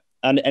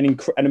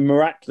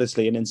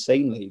miraculously and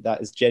insanely, that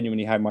is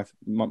genuinely how my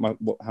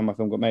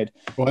film got made.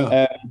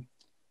 Wow.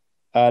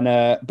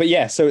 But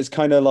yeah, so it's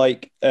kind of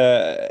like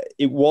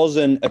it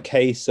wasn't a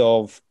case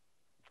of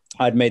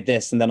I'd made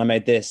this and then I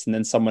made this and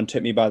then someone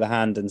took me by the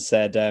hand and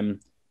said,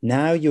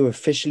 "Now you're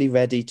officially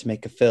ready to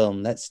make a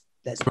film. Let's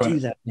do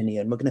that,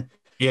 Ninian. We're gonna."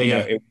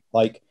 It was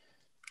like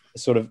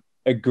sort of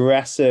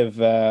aggressive,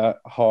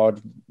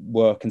 hard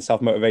work and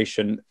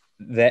self-motivation.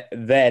 That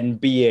then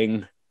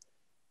being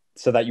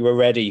so that you were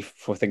ready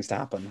for things to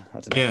happen. I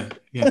don't know.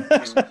 Yeah.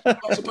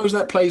 I suppose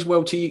that plays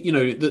well to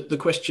you. The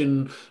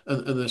question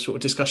and the sort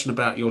of discussion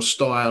about your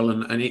style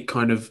and it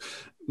kind of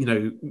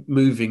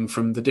moving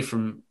from the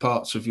different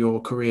parts of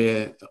your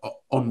career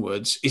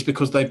onwards is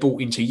because they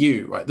bought into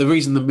you, right? The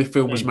reason the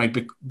film was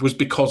made was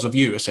because of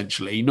you,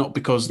 essentially, not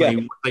because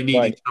they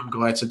needed some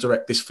guy to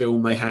direct this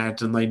film they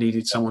had and they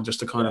needed someone just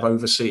to kind of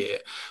oversee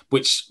it,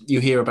 which you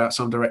hear about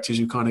some directors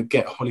who kind of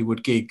get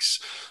Hollywood gigs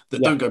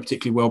that don't go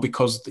particularly well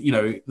because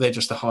they're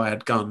just a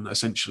hired gun,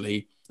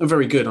 essentially. And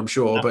very good, I'm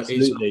sure,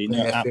 absolutely. but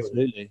it's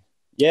absolutely.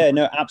 Yeah,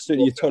 no,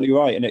 absolutely. You're totally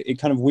right. And it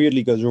kind of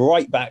weirdly goes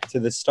right back to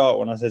the start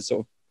when I said sort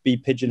of be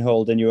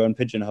pigeonholed in your own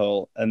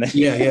pigeonhole, and then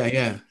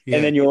and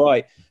then you're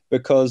right,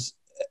 because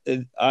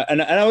I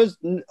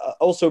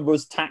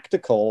was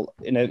tactical.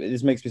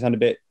 This makes me sound a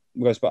bit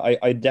gross, but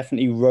I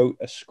definitely wrote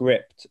a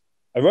script.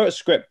 I wrote a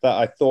script that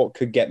I thought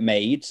could get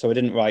made, so I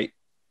didn't write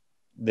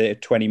the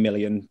 20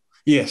 million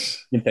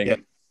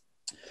thing.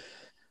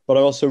 But I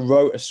also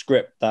wrote a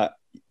script that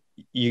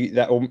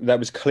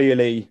was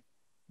clearly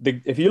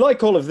if you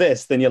like all of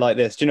this, then you like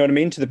this. Do you know what I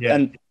mean?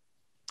 And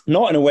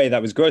not in a way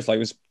that was gross, like it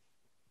was.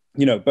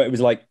 But it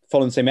was like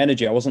following the same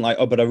energy. I wasn't like,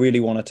 oh, but I really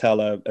want to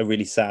tell a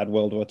really sad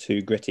World War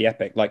II gritty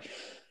epic. Like,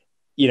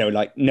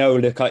 no,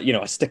 look,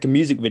 I stick a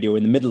music video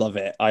in the middle of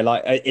it. I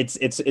like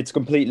it's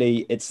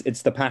completely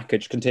it's the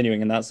package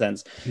continuing in that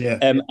sense. Yeah.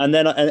 And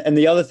then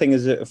the other thing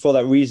is that for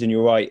that reason,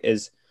 you're right,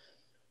 is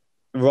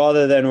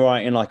rather than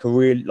writing like a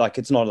real, like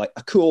it's not like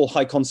a cool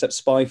high concept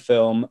spy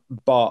film,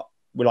 but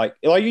we're like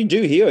you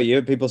do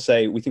hear people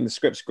say, we think the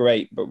script's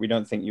great, but we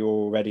don't think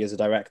you're ready as a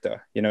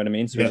director. You know what I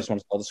mean? So we just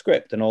want to tell the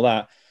script and all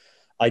that.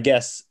 I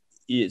guess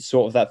it's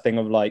sort of that thing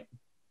of like,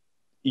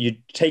 you're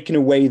taking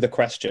away the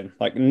question.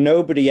 Like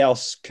nobody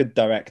else could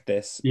direct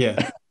this.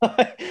 Yeah.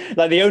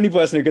 Like the only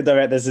person who could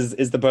direct this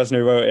is the person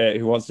who wrote it,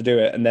 who wants to do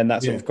it. And then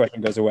that sort of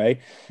question goes away.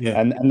 Yeah.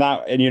 And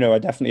I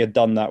definitely had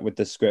done that with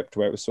the script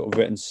where it was sort of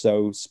written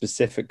so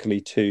specifically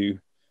to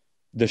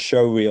the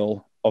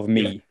showreel of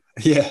me.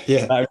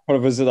 Yeah. I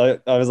was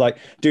like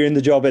doing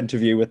the job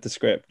interview with the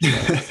script.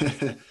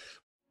 The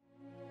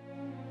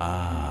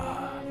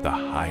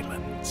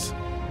Highlands.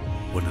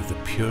 One of the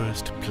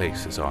purest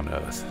places on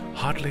Earth.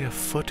 Hardly a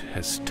foot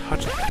has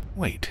touched...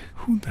 Wait,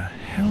 who the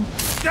hell...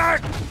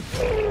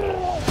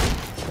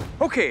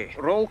 Okay,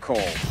 roll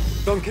call.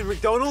 Duncan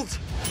MacDonald.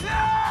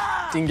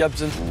 Dean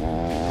Gibson.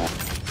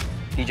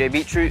 DJ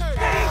Beetroot.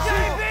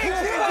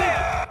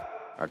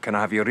 Can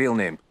I have your real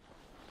name?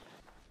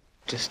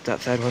 Just that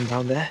third one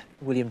down there.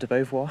 William de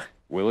Beauvoir.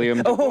 William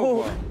de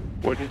Beauvoir.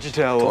 What did you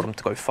tell Told him? him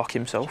to go fuck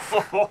himself.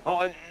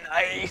 Oh,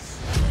 nice.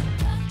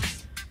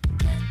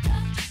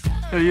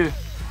 Who are you?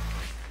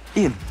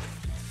 Ian.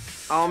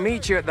 I'll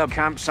meet you at the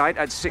campsite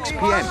at 6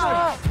 p.m.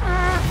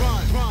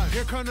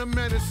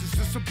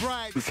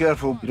 Be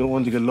careful, you don't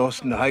want to get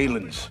lost in the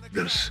Highlands.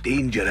 There's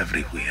danger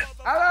everywhere.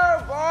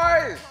 Hello,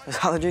 boys! Is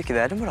that the Duke of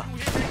Edinburgh?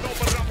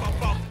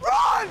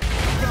 Run!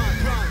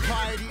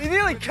 He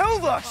nearly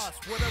killed us!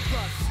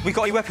 We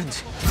got your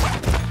weapons.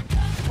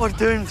 We're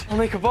doomed. I'll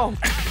make a bomb.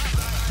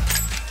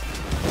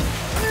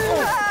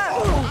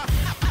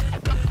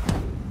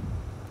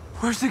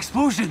 Where's the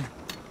explosion?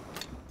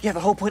 Yeah,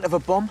 the whole point of a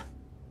bomb.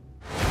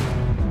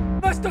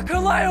 Mr.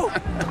 Carlisle!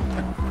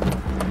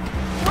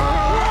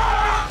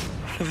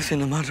 I've never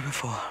seen a murder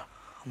before.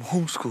 I'm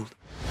homeschooled.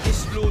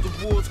 Explore the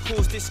wars,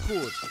 cause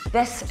discord.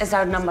 This is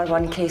our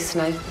 #1 case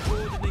now.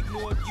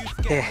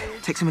 Here,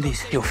 take some of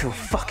these. You'll feel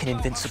fucking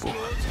invincible.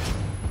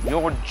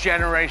 Your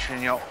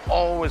generation, you're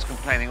always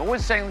complaining,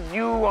 always saying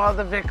you are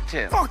the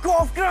victim. Fuck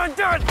off,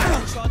 Grandad!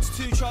 Chance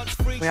 2, chance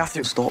 3. We have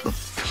to stop them.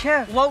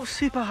 Yeah, low,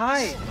 super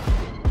high.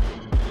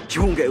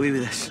 You won't get away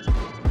with this.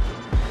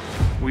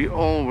 We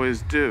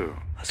always do.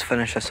 Let's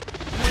finish this.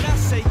 When I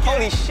say get,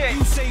 holy shit,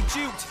 you say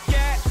juked.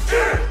 Get.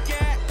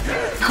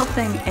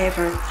 Nothing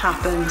ever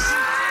happens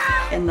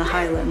in the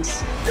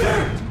Highlands.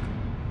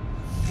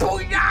 Oh,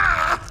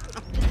 yeah!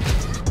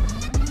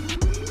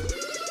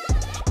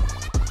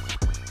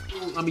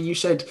 I mean, you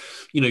said,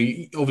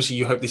 obviously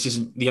you hope this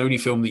isn't the only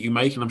film that you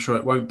make, and I'm sure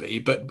it won't be,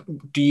 but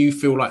do you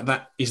feel like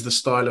that is the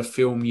style of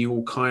film you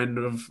will kind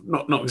of,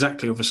 not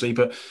exactly, obviously,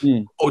 but,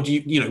 or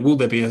do will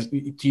there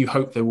be do you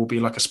hope there will be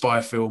like a spy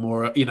film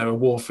or a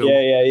war film?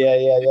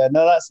 Yeah.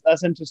 No,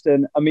 that's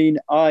interesting. I mean,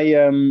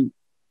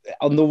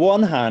 on the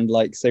one hand,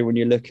 like, say, when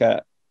you look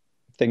at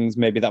things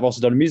maybe that I've also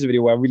done a music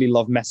video where I really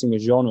love messing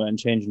with genre and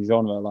changing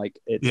genre, like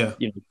it's,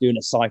 doing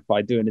a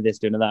sci-fi, doing a this,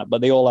 doing a that,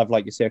 but they all have,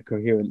 like you say, a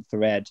coherent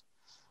thread.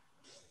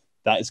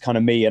 That is kind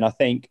of me. And I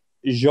think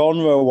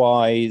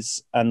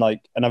genre-wise, and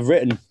I've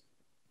written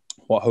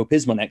what I hope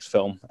is my next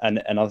film and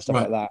other stuff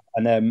like that.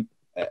 And then,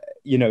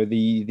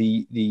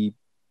 the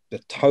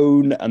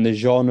tone and the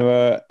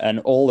genre and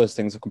all those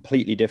things are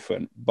completely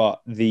different.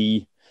 But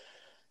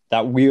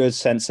that weird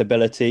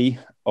sensibility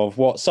of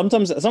what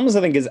sometimes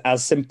I think is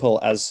as simple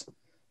as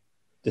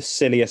the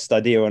silliest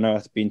idea on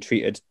earth being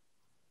treated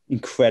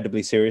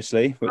incredibly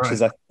seriously,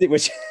 which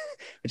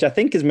I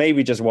think is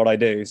maybe just what I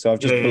do. So I've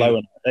just blown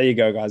it. There you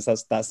go, guys.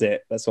 That's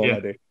it. That's all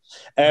I do.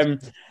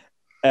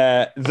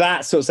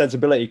 That sort of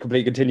sensibility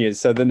completely continues.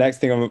 So the next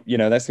thing I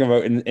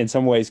wrote in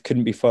some ways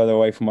couldn't be further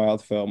away from my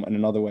other film, and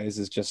in other ways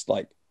is just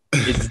like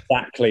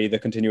exactly the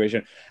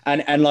continuation.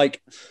 And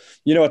like,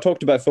 I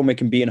talked about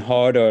filmmaking being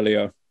hard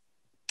earlier.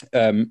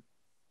 A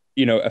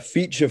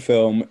feature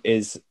film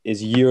is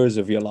years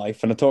of your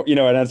life, and I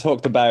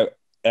talked about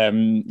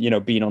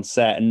being on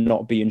set and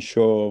not being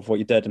sure of what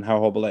you did and how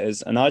horrible it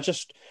is. And I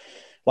just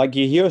like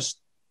you hear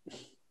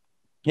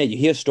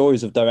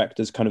stories of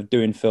directors kind of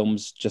doing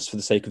films just for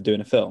the sake of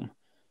doing a film.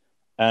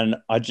 And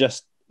I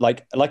just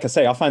like I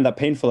say, I find that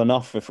painful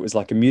enough if it was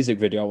like a music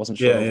video I wasn't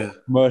sure of, a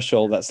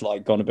commercial that's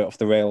like gone a bit off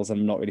the rails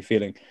and I'm not really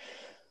feeling.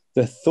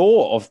 The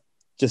thought of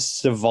just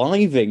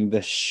surviving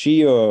the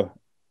sheer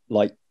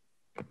like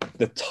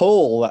the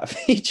toll that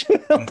feature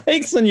film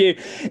takes on you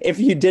if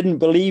you didn't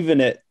believe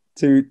in it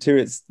to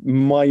its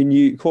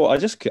minute core. I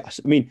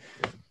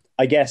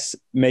guess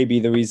maybe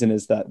the reason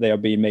is that they are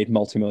being made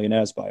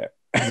multimillionaires by it.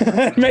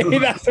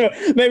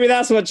 maybe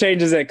that's what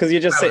changes it, because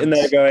you're just sitting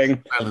there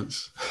going,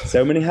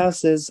 so many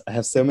houses, I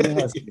have so many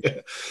houses.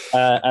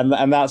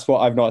 And that's what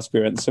I've not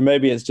experienced. So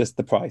maybe it's just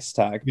the price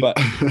tag. But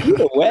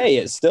either way,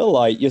 it's still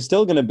like you're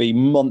still going to be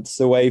months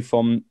away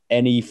from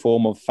any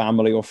form of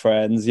family or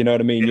friends. You know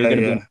what I mean? You're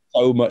going to be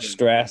so much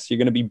stress. You're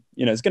going to be,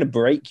 it's going to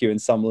break you in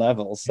some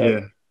level.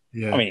 So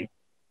I mean,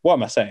 what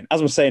am I saying?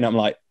 As I'm saying, I'm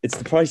like, it's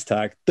the price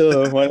tag.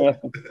 Duh. When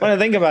I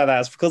think about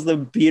that, it's because they're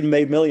being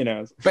made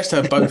millionaires. Best to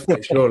have both,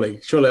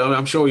 surely.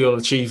 I'm sure you'll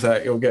achieve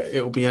that.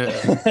 It'll be a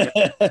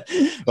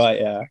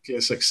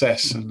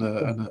success and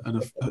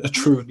a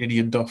true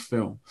Ninian Doff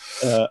film.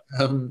 But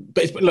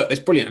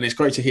it's brilliant, and it's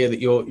great to hear that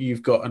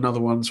you've got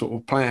another one sort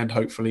of planned,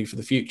 hopefully for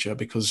the future,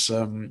 because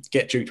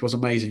Get Juked was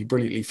amazing,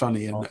 brilliantly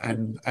funny,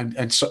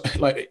 and so,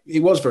 like,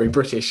 it was very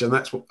British, and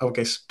that's what I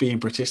guess, being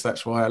British,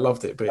 that's why I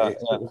loved it. But it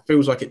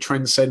feels like it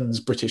transcends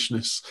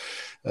Britishness.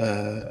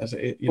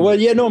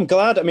 I'm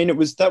glad. I mean,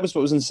 that was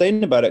what was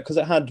insane about it, because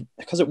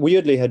it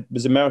weirdly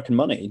was American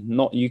money,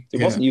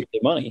 it wasn't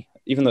UK money,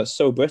 even though it's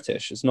so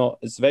British.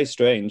 It's very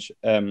strange.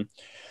 And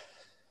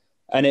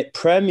it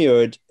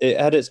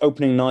had its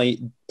opening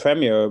night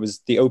premiere. It was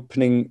the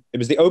opening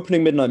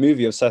midnight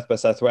movie of South by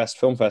Southwest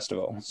Film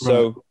Festival.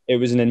 So It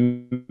was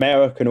an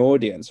American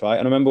audience, right?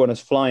 And I remember when I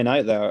was flying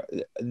out there,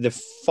 the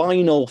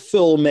final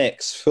full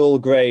mix, full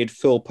grade,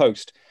 full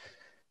post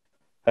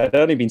had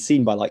only been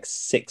seen by like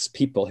 6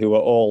 people who were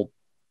all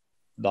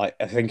like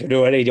I think I'd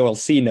already all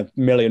seen a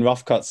million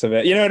rough cuts of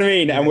it. You know what I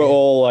mean? And we're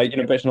all like,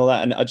 based on all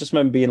that. And I just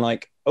remember being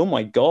like, oh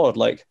my God,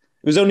 like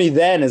it was only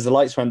then as the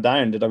lights went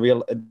down did I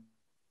realize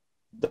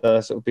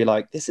sort of be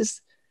like, this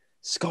is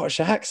Scottish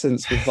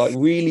accents with like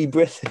really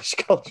British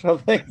cultural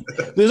things.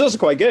 It was also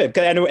quite good,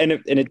 and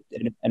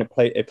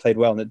it played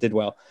well and it did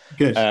well.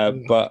 Good,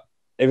 but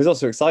it was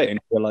also exciting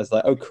to realize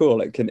like, oh,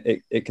 cool, it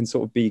can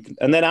sort of be.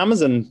 And then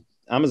Amazon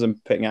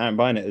picking it out and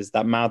buying it is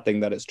that mad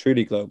thing that it's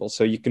truly global.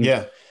 So you can,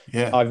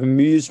 I've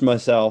amused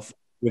myself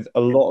with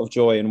a lot of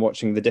joy in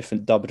watching the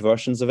different dubbed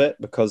versions of it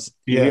because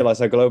you realize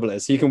how global it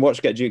is. So you can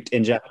watch Get Juked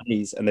in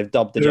Japanese and they've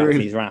dubbed the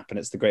Japanese rap and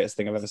it's the greatest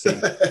thing I've ever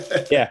seen.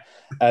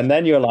 And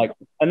then you're like,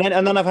 and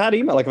then I've had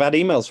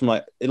emails from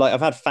like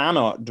I've had fan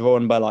art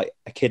drawn by like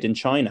a kid in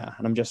China,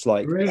 and I'm just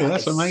like, really,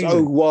 that's amazing.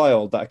 So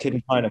wild that a kid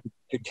in China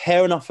could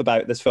care enough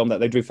about this film that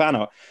they drew fan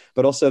art,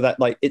 but also that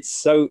like it's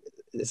so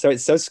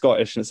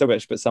Scottish and it's so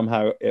British, but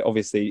somehow it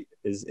obviously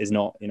is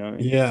not,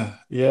 Yeah,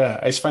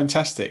 it's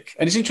fantastic,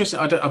 and it's interesting.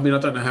 I don't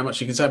know how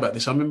much you can say about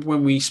this. I remember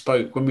when we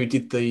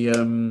did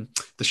the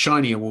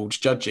Shiny Awards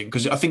judging,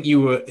 because I think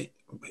you were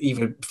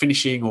either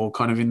finishing or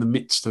kind of in the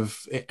midst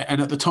of it,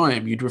 and at the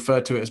time you'd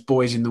refer to it as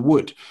Boys in the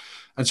Wood.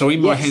 And so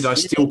in my head, I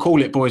still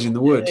call it Boys in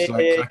the Woods.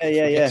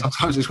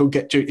 Sometimes it's called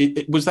Get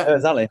Juked. Was that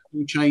exactly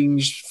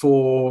changed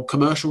for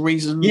commercial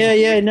reasons?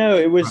 No,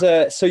 it was.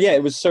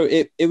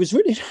 It was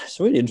really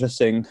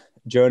interesting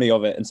journey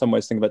of it in some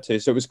ways. Think about it too.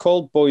 So it was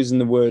called Boys in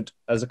the Wood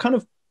as a kind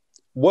of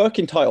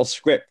working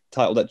script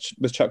title that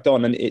was chucked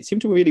on, and it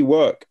seemed to really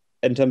work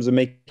in terms of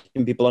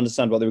making people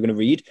understand what they were going to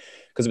read,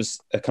 because it was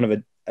a kind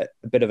of a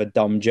bit of a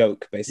dumb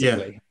joke,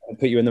 basically. Yeah.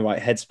 Put you in the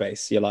right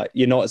headspace.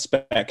 You're not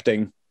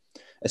expecting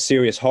a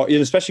serious horror,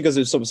 especially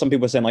because some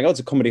people are saying like, oh,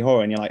 it's a comedy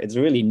horror, and you're like, it's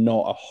really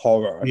not a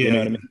horror. You know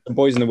what I mean? The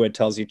Boys in the Wood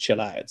tells you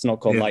chill out. It's not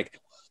called like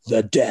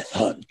The Death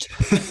Hunt.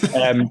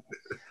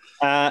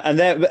 And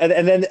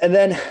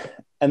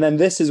then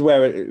this is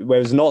where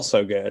it's not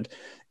so good,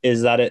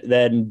 is that it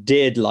then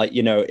did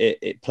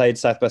it played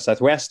South by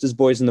Southwest as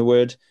Boys in the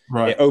Wood.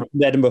 Right. It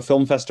opened Edinburgh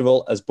Film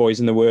Festival as Boys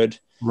in the Wood.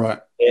 Right.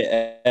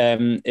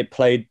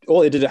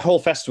 It did a whole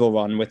festival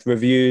run with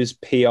reviews,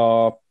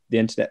 PR, the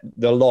internet,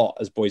 the lot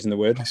as Boys in the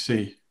Wood. I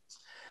see.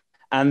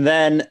 And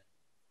then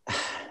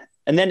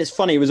it's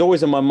funny, it was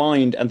always on my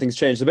mind and things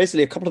changed. So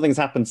basically a couple of things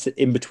happened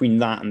in between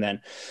that and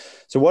then.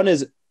 So one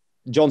is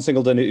John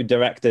Singleton, who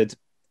directed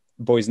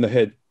Boys in the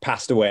Hood,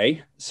 passed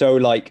away. So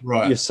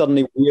you're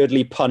suddenly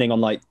weirdly punning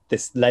on like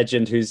this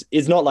legend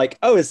it's not like,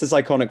 oh, it's this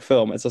iconic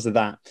film. It's also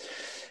that.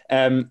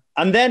 And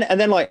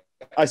then like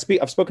I've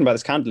spoken about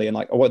this candidly, and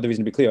like, I want the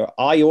reason to be clear.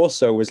 I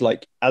also was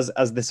like, as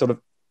this sort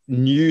of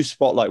new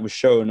spotlight was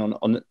shown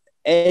on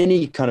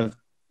any kind of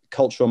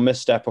cultural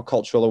misstep or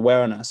cultural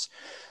awareness,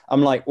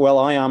 I'm like, well,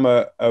 I am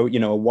a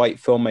white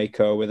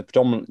filmmaker with a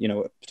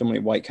predominantly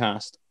white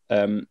cast,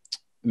 and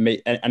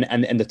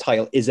the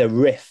title is a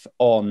riff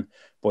on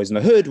Boys in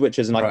the Hood, which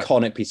is an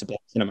iconic piece of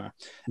black cinema.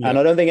 Yeah. And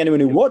I don't think anyone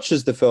who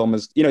watches the film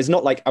is, it's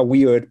not like a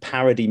weird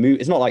parody movie.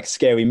 It's not like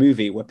Scary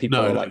Movie where people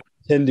are like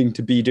pretending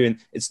to be doing.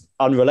 It's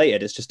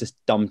unrelated. It's just this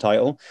dumb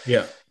title.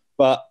 Yeah.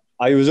 But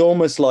I was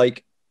almost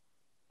like,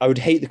 I would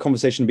hate the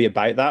conversation to be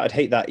about that. I'd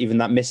hate that even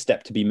that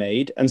misstep to be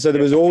made. And so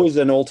there was always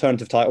an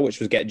alternative title, which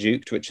was Get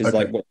Juked, which is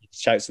like what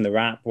shouts in the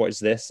rap. What is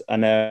this?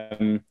 And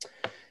it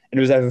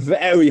was a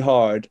very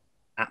hard,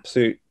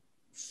 absolute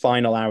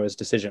final hours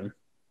decision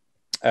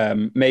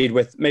made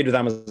with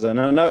Amazon.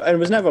 And it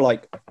was never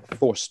like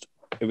forced.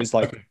 It was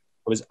like,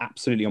 I was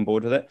absolutely on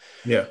board with it.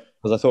 Yeah.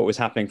 Because I thought it was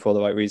happening for all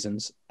the right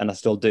reasons, and I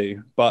still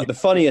do. But the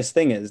funniest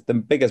thing is, the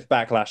biggest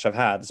backlash I've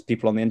had is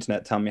people on the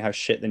internet telling me how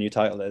shit the new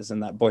title is,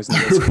 and that Boys in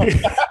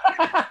the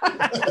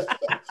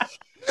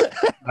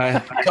I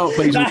can't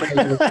please you.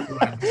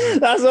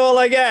 That's all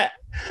I get.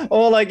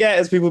 All I get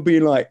is people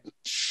being like,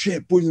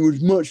 shit, Boys in the Wood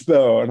is much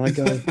better. And I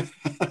go,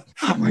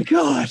 oh my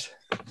God.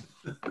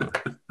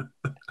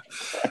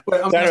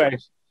 Well, anyway,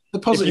 the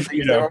positive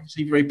thing is they're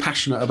obviously very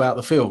passionate about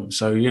the film,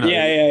 so Yeah.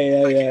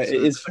 It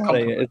is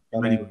funny.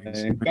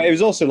 But it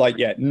was also like,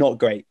 not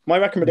great. My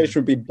recommendation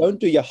would be, don't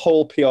do your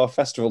whole PR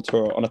festival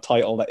tour on a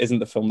title that isn't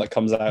the film that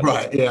comes out.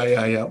 Right?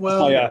 Yeah.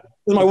 Well, that's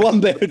my one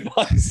bit of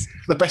advice.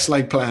 The best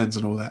laid plans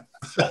and all that.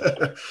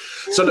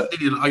 So look,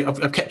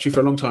 I've kept you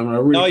for a long time.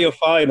 And no, you're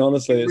fine.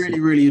 Honestly, it's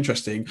really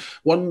interesting.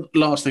 One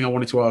last thing I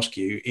wanted to ask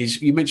you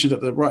is, you mentioned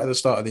right at the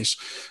start of this,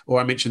 or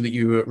I mentioned that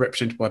you were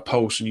represented by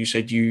Pulse, and you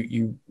said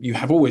you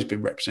have always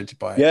been represented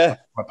by Pulse.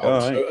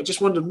 Right. So I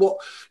just wondered what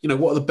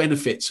are the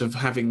benefits of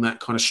having that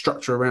kind of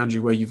structure around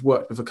you, where you've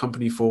worked with a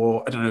company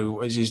for, I don't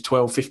know, is it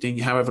 12, 15,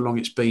 however long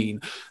it's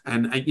been,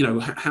 and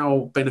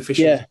how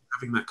beneficial is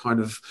having that kind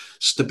of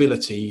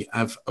stability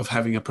of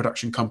having a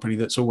production company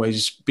that's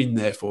always been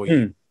there for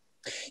you.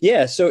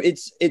 Yeah, so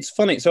it's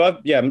funny. So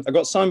I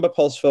got signed by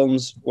Pulse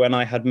Films when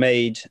I had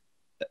made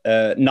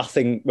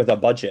nothing with a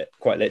budget,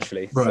 quite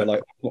literally, for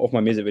like all of my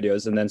music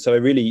videos, and then so I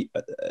really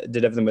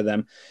did everything with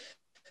them.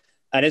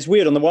 And it's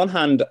weird. On the one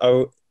hand,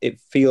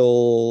 it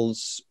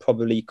feels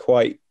probably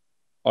quite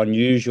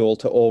unusual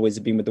to always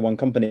have been with the one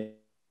company.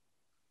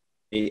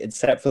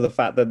 except for the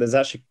fact that there's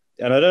actually,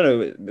 and I don't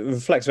know, it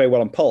reflects very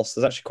well on Pulse.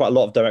 There's actually quite a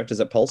lot of directors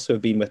at Pulse who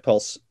have been with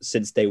Pulse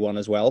since day one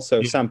as well.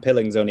 So Sam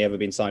Pilling's only ever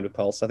been signed with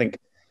Pulse. I think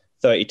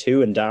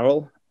 32 and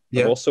Daryl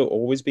have also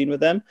always been with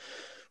them,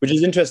 which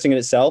is interesting in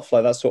itself.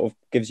 Like that sort of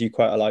gives you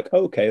quite a like,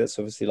 oh, okay, that's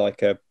obviously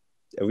like a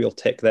real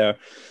tick there.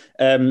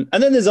 And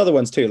then there's other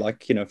ones too,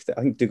 like, you know,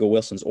 I think Dougal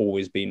Wilson's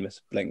always been with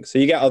Blink. So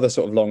you get other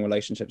sort of long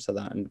relationships to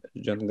that, and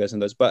Jonathan Glazer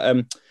and those. But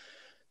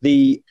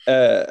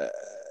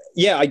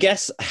I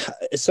guess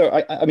so.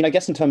 I mean, I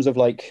guess in terms of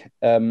like,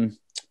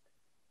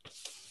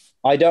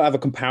 I don't have a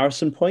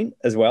comparison point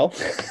as well.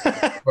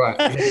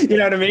 Right. You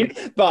know what I mean?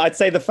 But I'd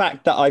say the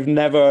fact that I've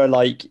never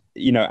like,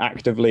 you know,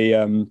 actively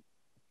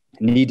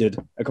needed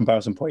a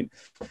comparison point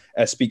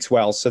speaks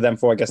well. So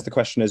therefore, I guess the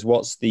question is,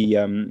 what's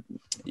the,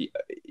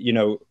 you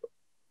know,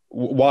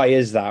 why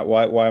is that?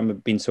 Why am I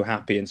being so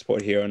happy and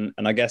supported here? And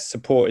I guess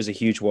support is a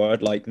huge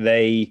word. Like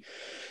they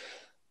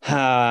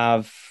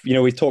have, you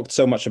know, we've talked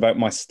so much about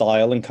my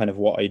style and kind of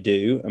what I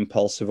do, and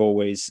Pulse have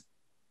always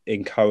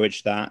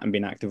encouraged that and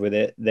been active with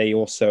it. They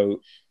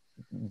also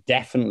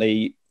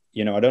definitely,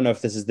 you know, I don't know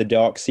if this is the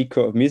dark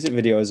secret of music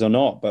videos or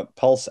not, but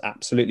Pulse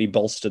absolutely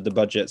bolstered the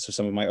budgets of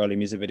some of my early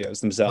music videos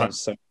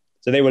themselves. Right.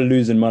 So they were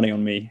losing money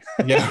on me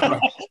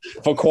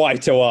for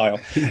quite a while.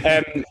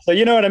 So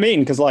you know what I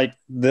mean? Because like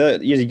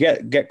you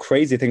get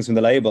crazy things from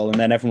the label, and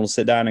then everyone will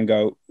sit down and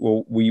go,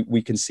 well,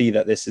 we can see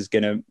that this is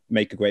going to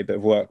make a great bit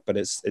of work, but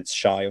it's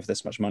shy of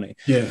this much money.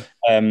 Yeah.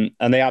 And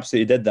they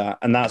absolutely did that.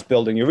 And that's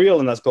building your reel,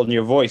 and that's building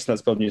your voice, and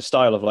that's building your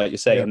style of, like you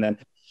say. Yeah.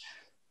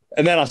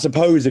 And then I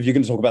suppose if you're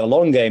going to talk about the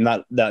long game,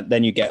 that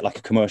then you get like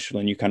a commercial,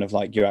 and you kind of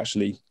like, you're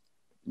actually,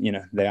 you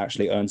know, they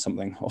actually earn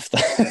something off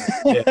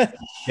that.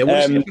 Yeah. Well,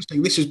 it's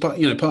interesting. This is part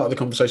of the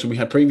conversation we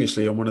had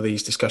previously on one of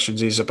these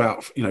discussions is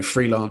about, you know,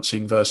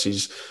 freelancing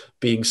versus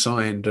being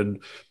signed,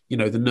 and, you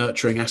know, the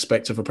nurturing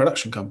aspect of a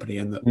production company,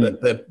 and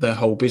their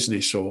whole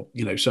business, or,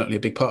 you know, certainly a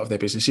big part of their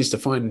business is to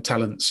find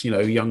talents, you know,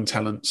 young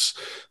talents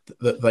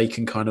that they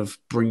can kind of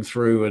bring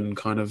through and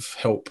kind of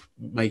help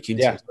make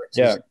into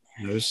directors.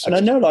 You know, and I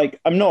know, like,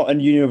 I'm not a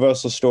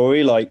universal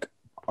story. Like,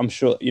 I'm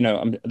sure, you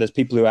know, there's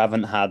people who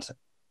haven't had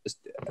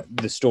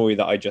the story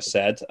that I just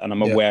said, and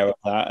I'm aware of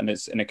that, and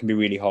it can be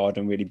really hard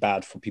and really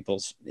bad for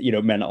people's, you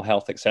know, mental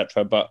health,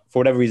 etc. But for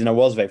whatever reason, I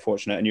was very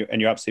fortunate, and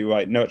you're absolutely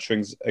right.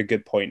 Nurturing's a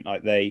good point.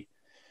 Like they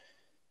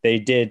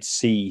did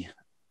see,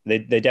 they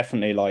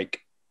definitely,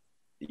 like,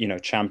 you know,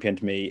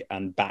 championed me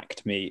and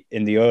backed me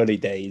in the early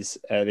days.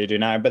 They do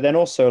now, but then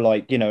also,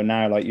 like, you know,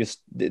 now, like,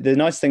 the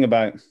nice thing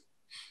about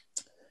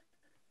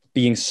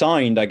being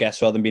signed, I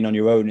guess, rather than being on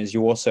your own, is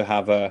you also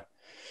have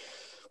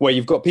where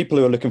you've got people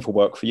who are looking for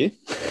work for you,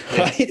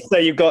 right? So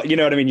you've got, you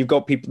know what I mean? You've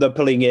got people that are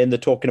pulling in, they're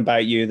talking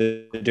about you,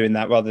 they're doing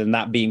that, rather than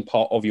that being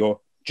part of your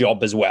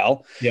job as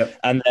well. Yeah.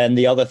 And then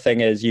the other thing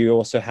is you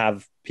also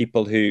have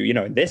people who, you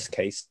know, in this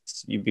case,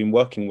 you've been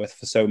working with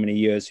for so many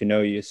years, who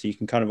know you, so you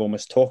can kind of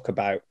almost talk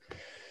about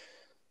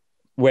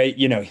where,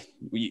 you know,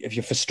 if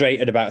you're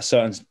frustrated about a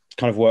certain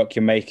kind of work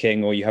you're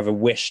making, or you have a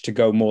wish to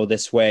go more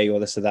this way or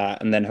this or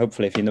that, and then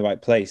hopefully if you're in the right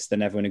place,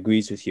 then everyone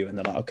agrees with you, and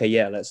they're like, okay,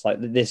 yeah, let's, like,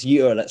 this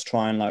year, let's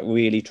try and like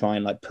really try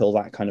and like pull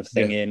that kind of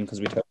thing in, because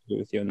we totally agree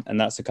with you.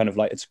 And that's a kind of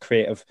like, it's a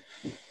creative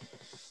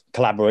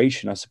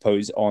collaboration, I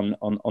suppose, on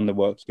the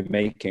work you're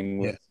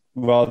making,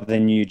 rather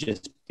than you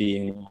just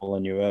being all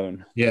on your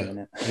own.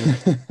 Yeah.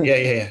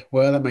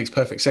 Well, that makes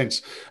perfect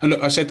sense. And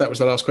look, I said that was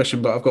the last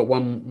question, but I've got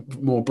one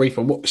more brief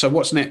one. So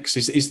what's next?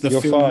 Is the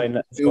film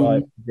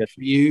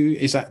for you?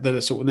 Is that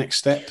the sort of next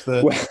step,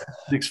 the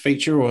next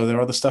feature, or are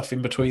there other stuff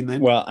in between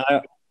then? Well,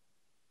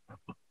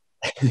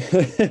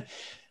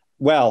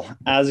 well,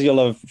 as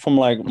you'll have from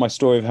like my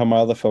story of how my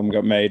other film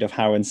got made, of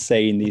how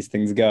insane these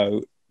things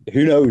go,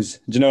 who knows?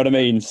 Do you know what I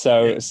mean?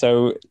 So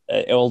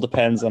it all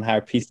depends on how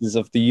pieces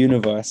of the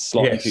universe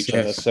slot into each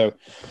other. So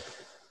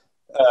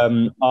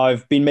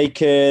I've been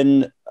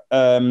making,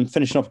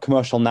 finishing up a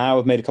commercial now.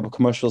 I've made a couple of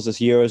commercials this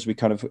year as we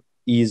kind of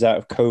ease out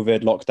of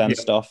COVID lockdown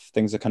stuff.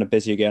 Things are kind of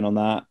busy again on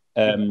that.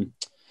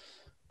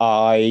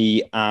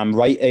 I am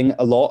writing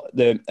a lot.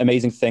 The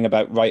amazing thing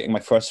about writing my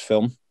first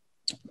film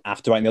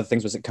after writing the other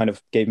things was it kind of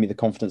gave me the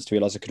confidence to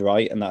realize I could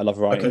write, and that I love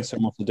writing. So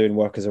I'm also doing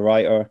work as a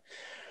writer.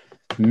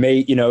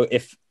 You know,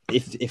 if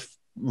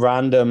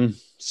random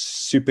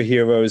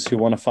superheroes who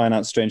want to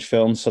finance strange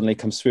films suddenly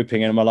come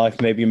swooping in my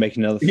life, maybe you're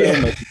making another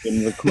film, maybe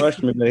you're a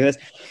commercial, maybe this.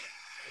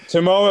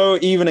 Tomorrow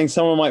evening,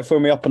 someone might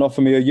phone me up and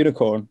offer me a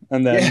unicorn,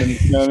 and then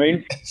you know what I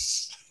mean?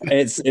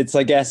 It's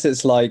I guess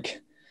it's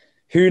like,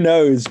 who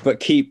knows?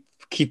 But keep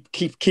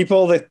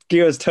all the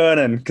gears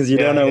turning, because you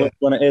don't know which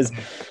one it is.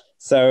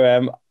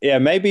 So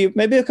maybe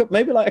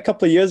like a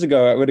couple of years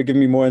ago, it would have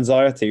given me more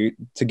anxiety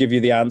to give you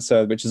the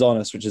answer, which is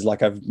honest, which is like,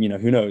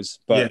 who knows?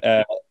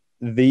 But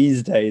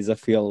these days I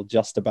feel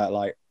just about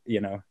like, you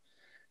know,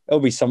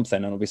 it'll be something,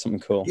 and it'll be something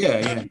cool.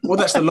 Yeah. Well,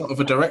 that's the lot of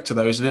a director,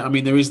 though, isn't it? I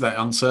mean, there is that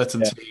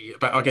uncertainty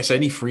about, I guess,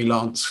 any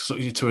freelance,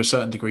 to a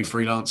certain degree,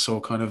 freelance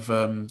or kind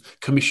of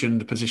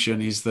commissioned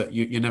position, is that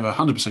you're never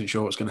 100%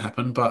 sure what's going to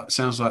happen. But it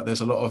sounds like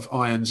there's a lot of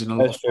irons in a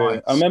lot of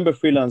fires. I remember a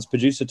freelance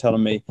producer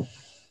telling me,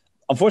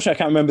 Unfortunately, I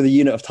can't remember the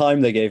unit of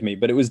time they gave me,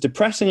 but it was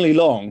depressingly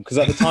long because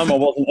at the time I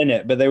wasn't in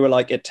it. But they were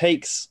like, it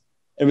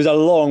was a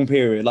long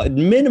period, like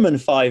minimum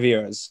 5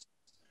 years.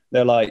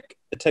 They're like,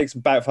 it takes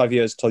about 5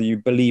 years till you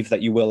believe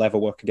that you will ever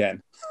work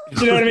again.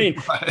 Do you know what I mean?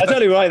 I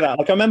totally like that.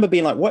 Like, I remember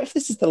being like, what if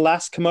this is the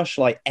last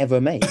commercial I ever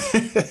made?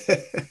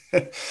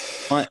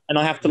 And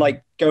I have to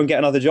like go and get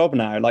another job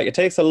now. Like, it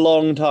takes a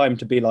long time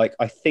to be like,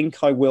 I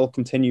think I will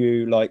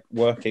continue like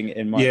working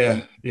in my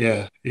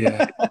yeah.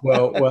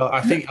 Well,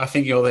 I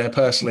think you're there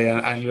personally,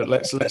 and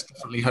let's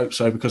definitely hope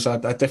so, because I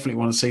definitely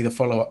want to see the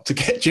follow up to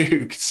Get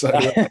Duke. So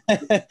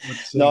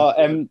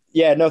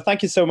no,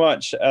 thank you so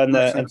much, and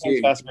thanks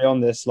for asking me on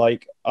this.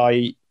 Like,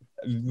 I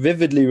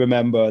vividly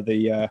remember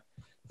the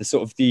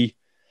sort of the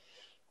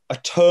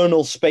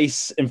eternal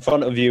space in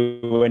front of you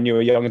when you're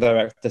a young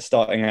director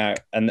starting out,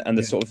 and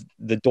the sort of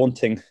the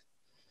daunting, I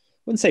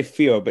wouldn't say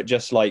fear, but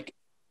just like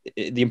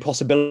the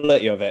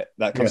impossibility of it,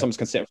 that someone's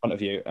can sit in front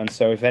of you. And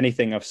so if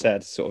anything I've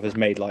said sort of has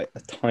made like a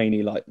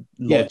tiny like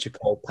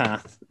logical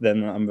path,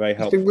 then I'm very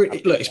helpful.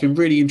 It's been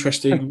really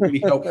interesting, really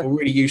helpful,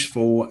 really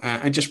useful,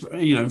 and just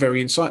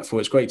very insightful.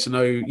 It's great to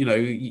know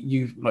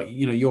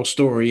your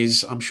story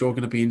is, I'm sure,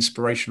 going to be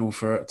inspirational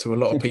to a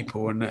lot of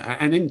people,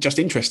 and just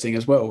interesting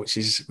as well, which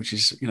is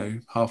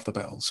half the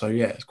battle. So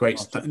yeah, it's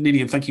great.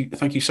 Ninian, thank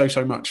you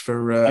so much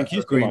for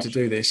agreeing to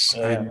do this,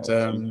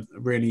 and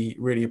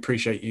really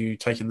appreciate you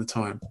taking the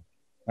time.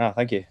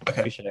 Thank you.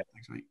 Okay. Appreciate it.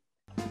 Thanks, mate.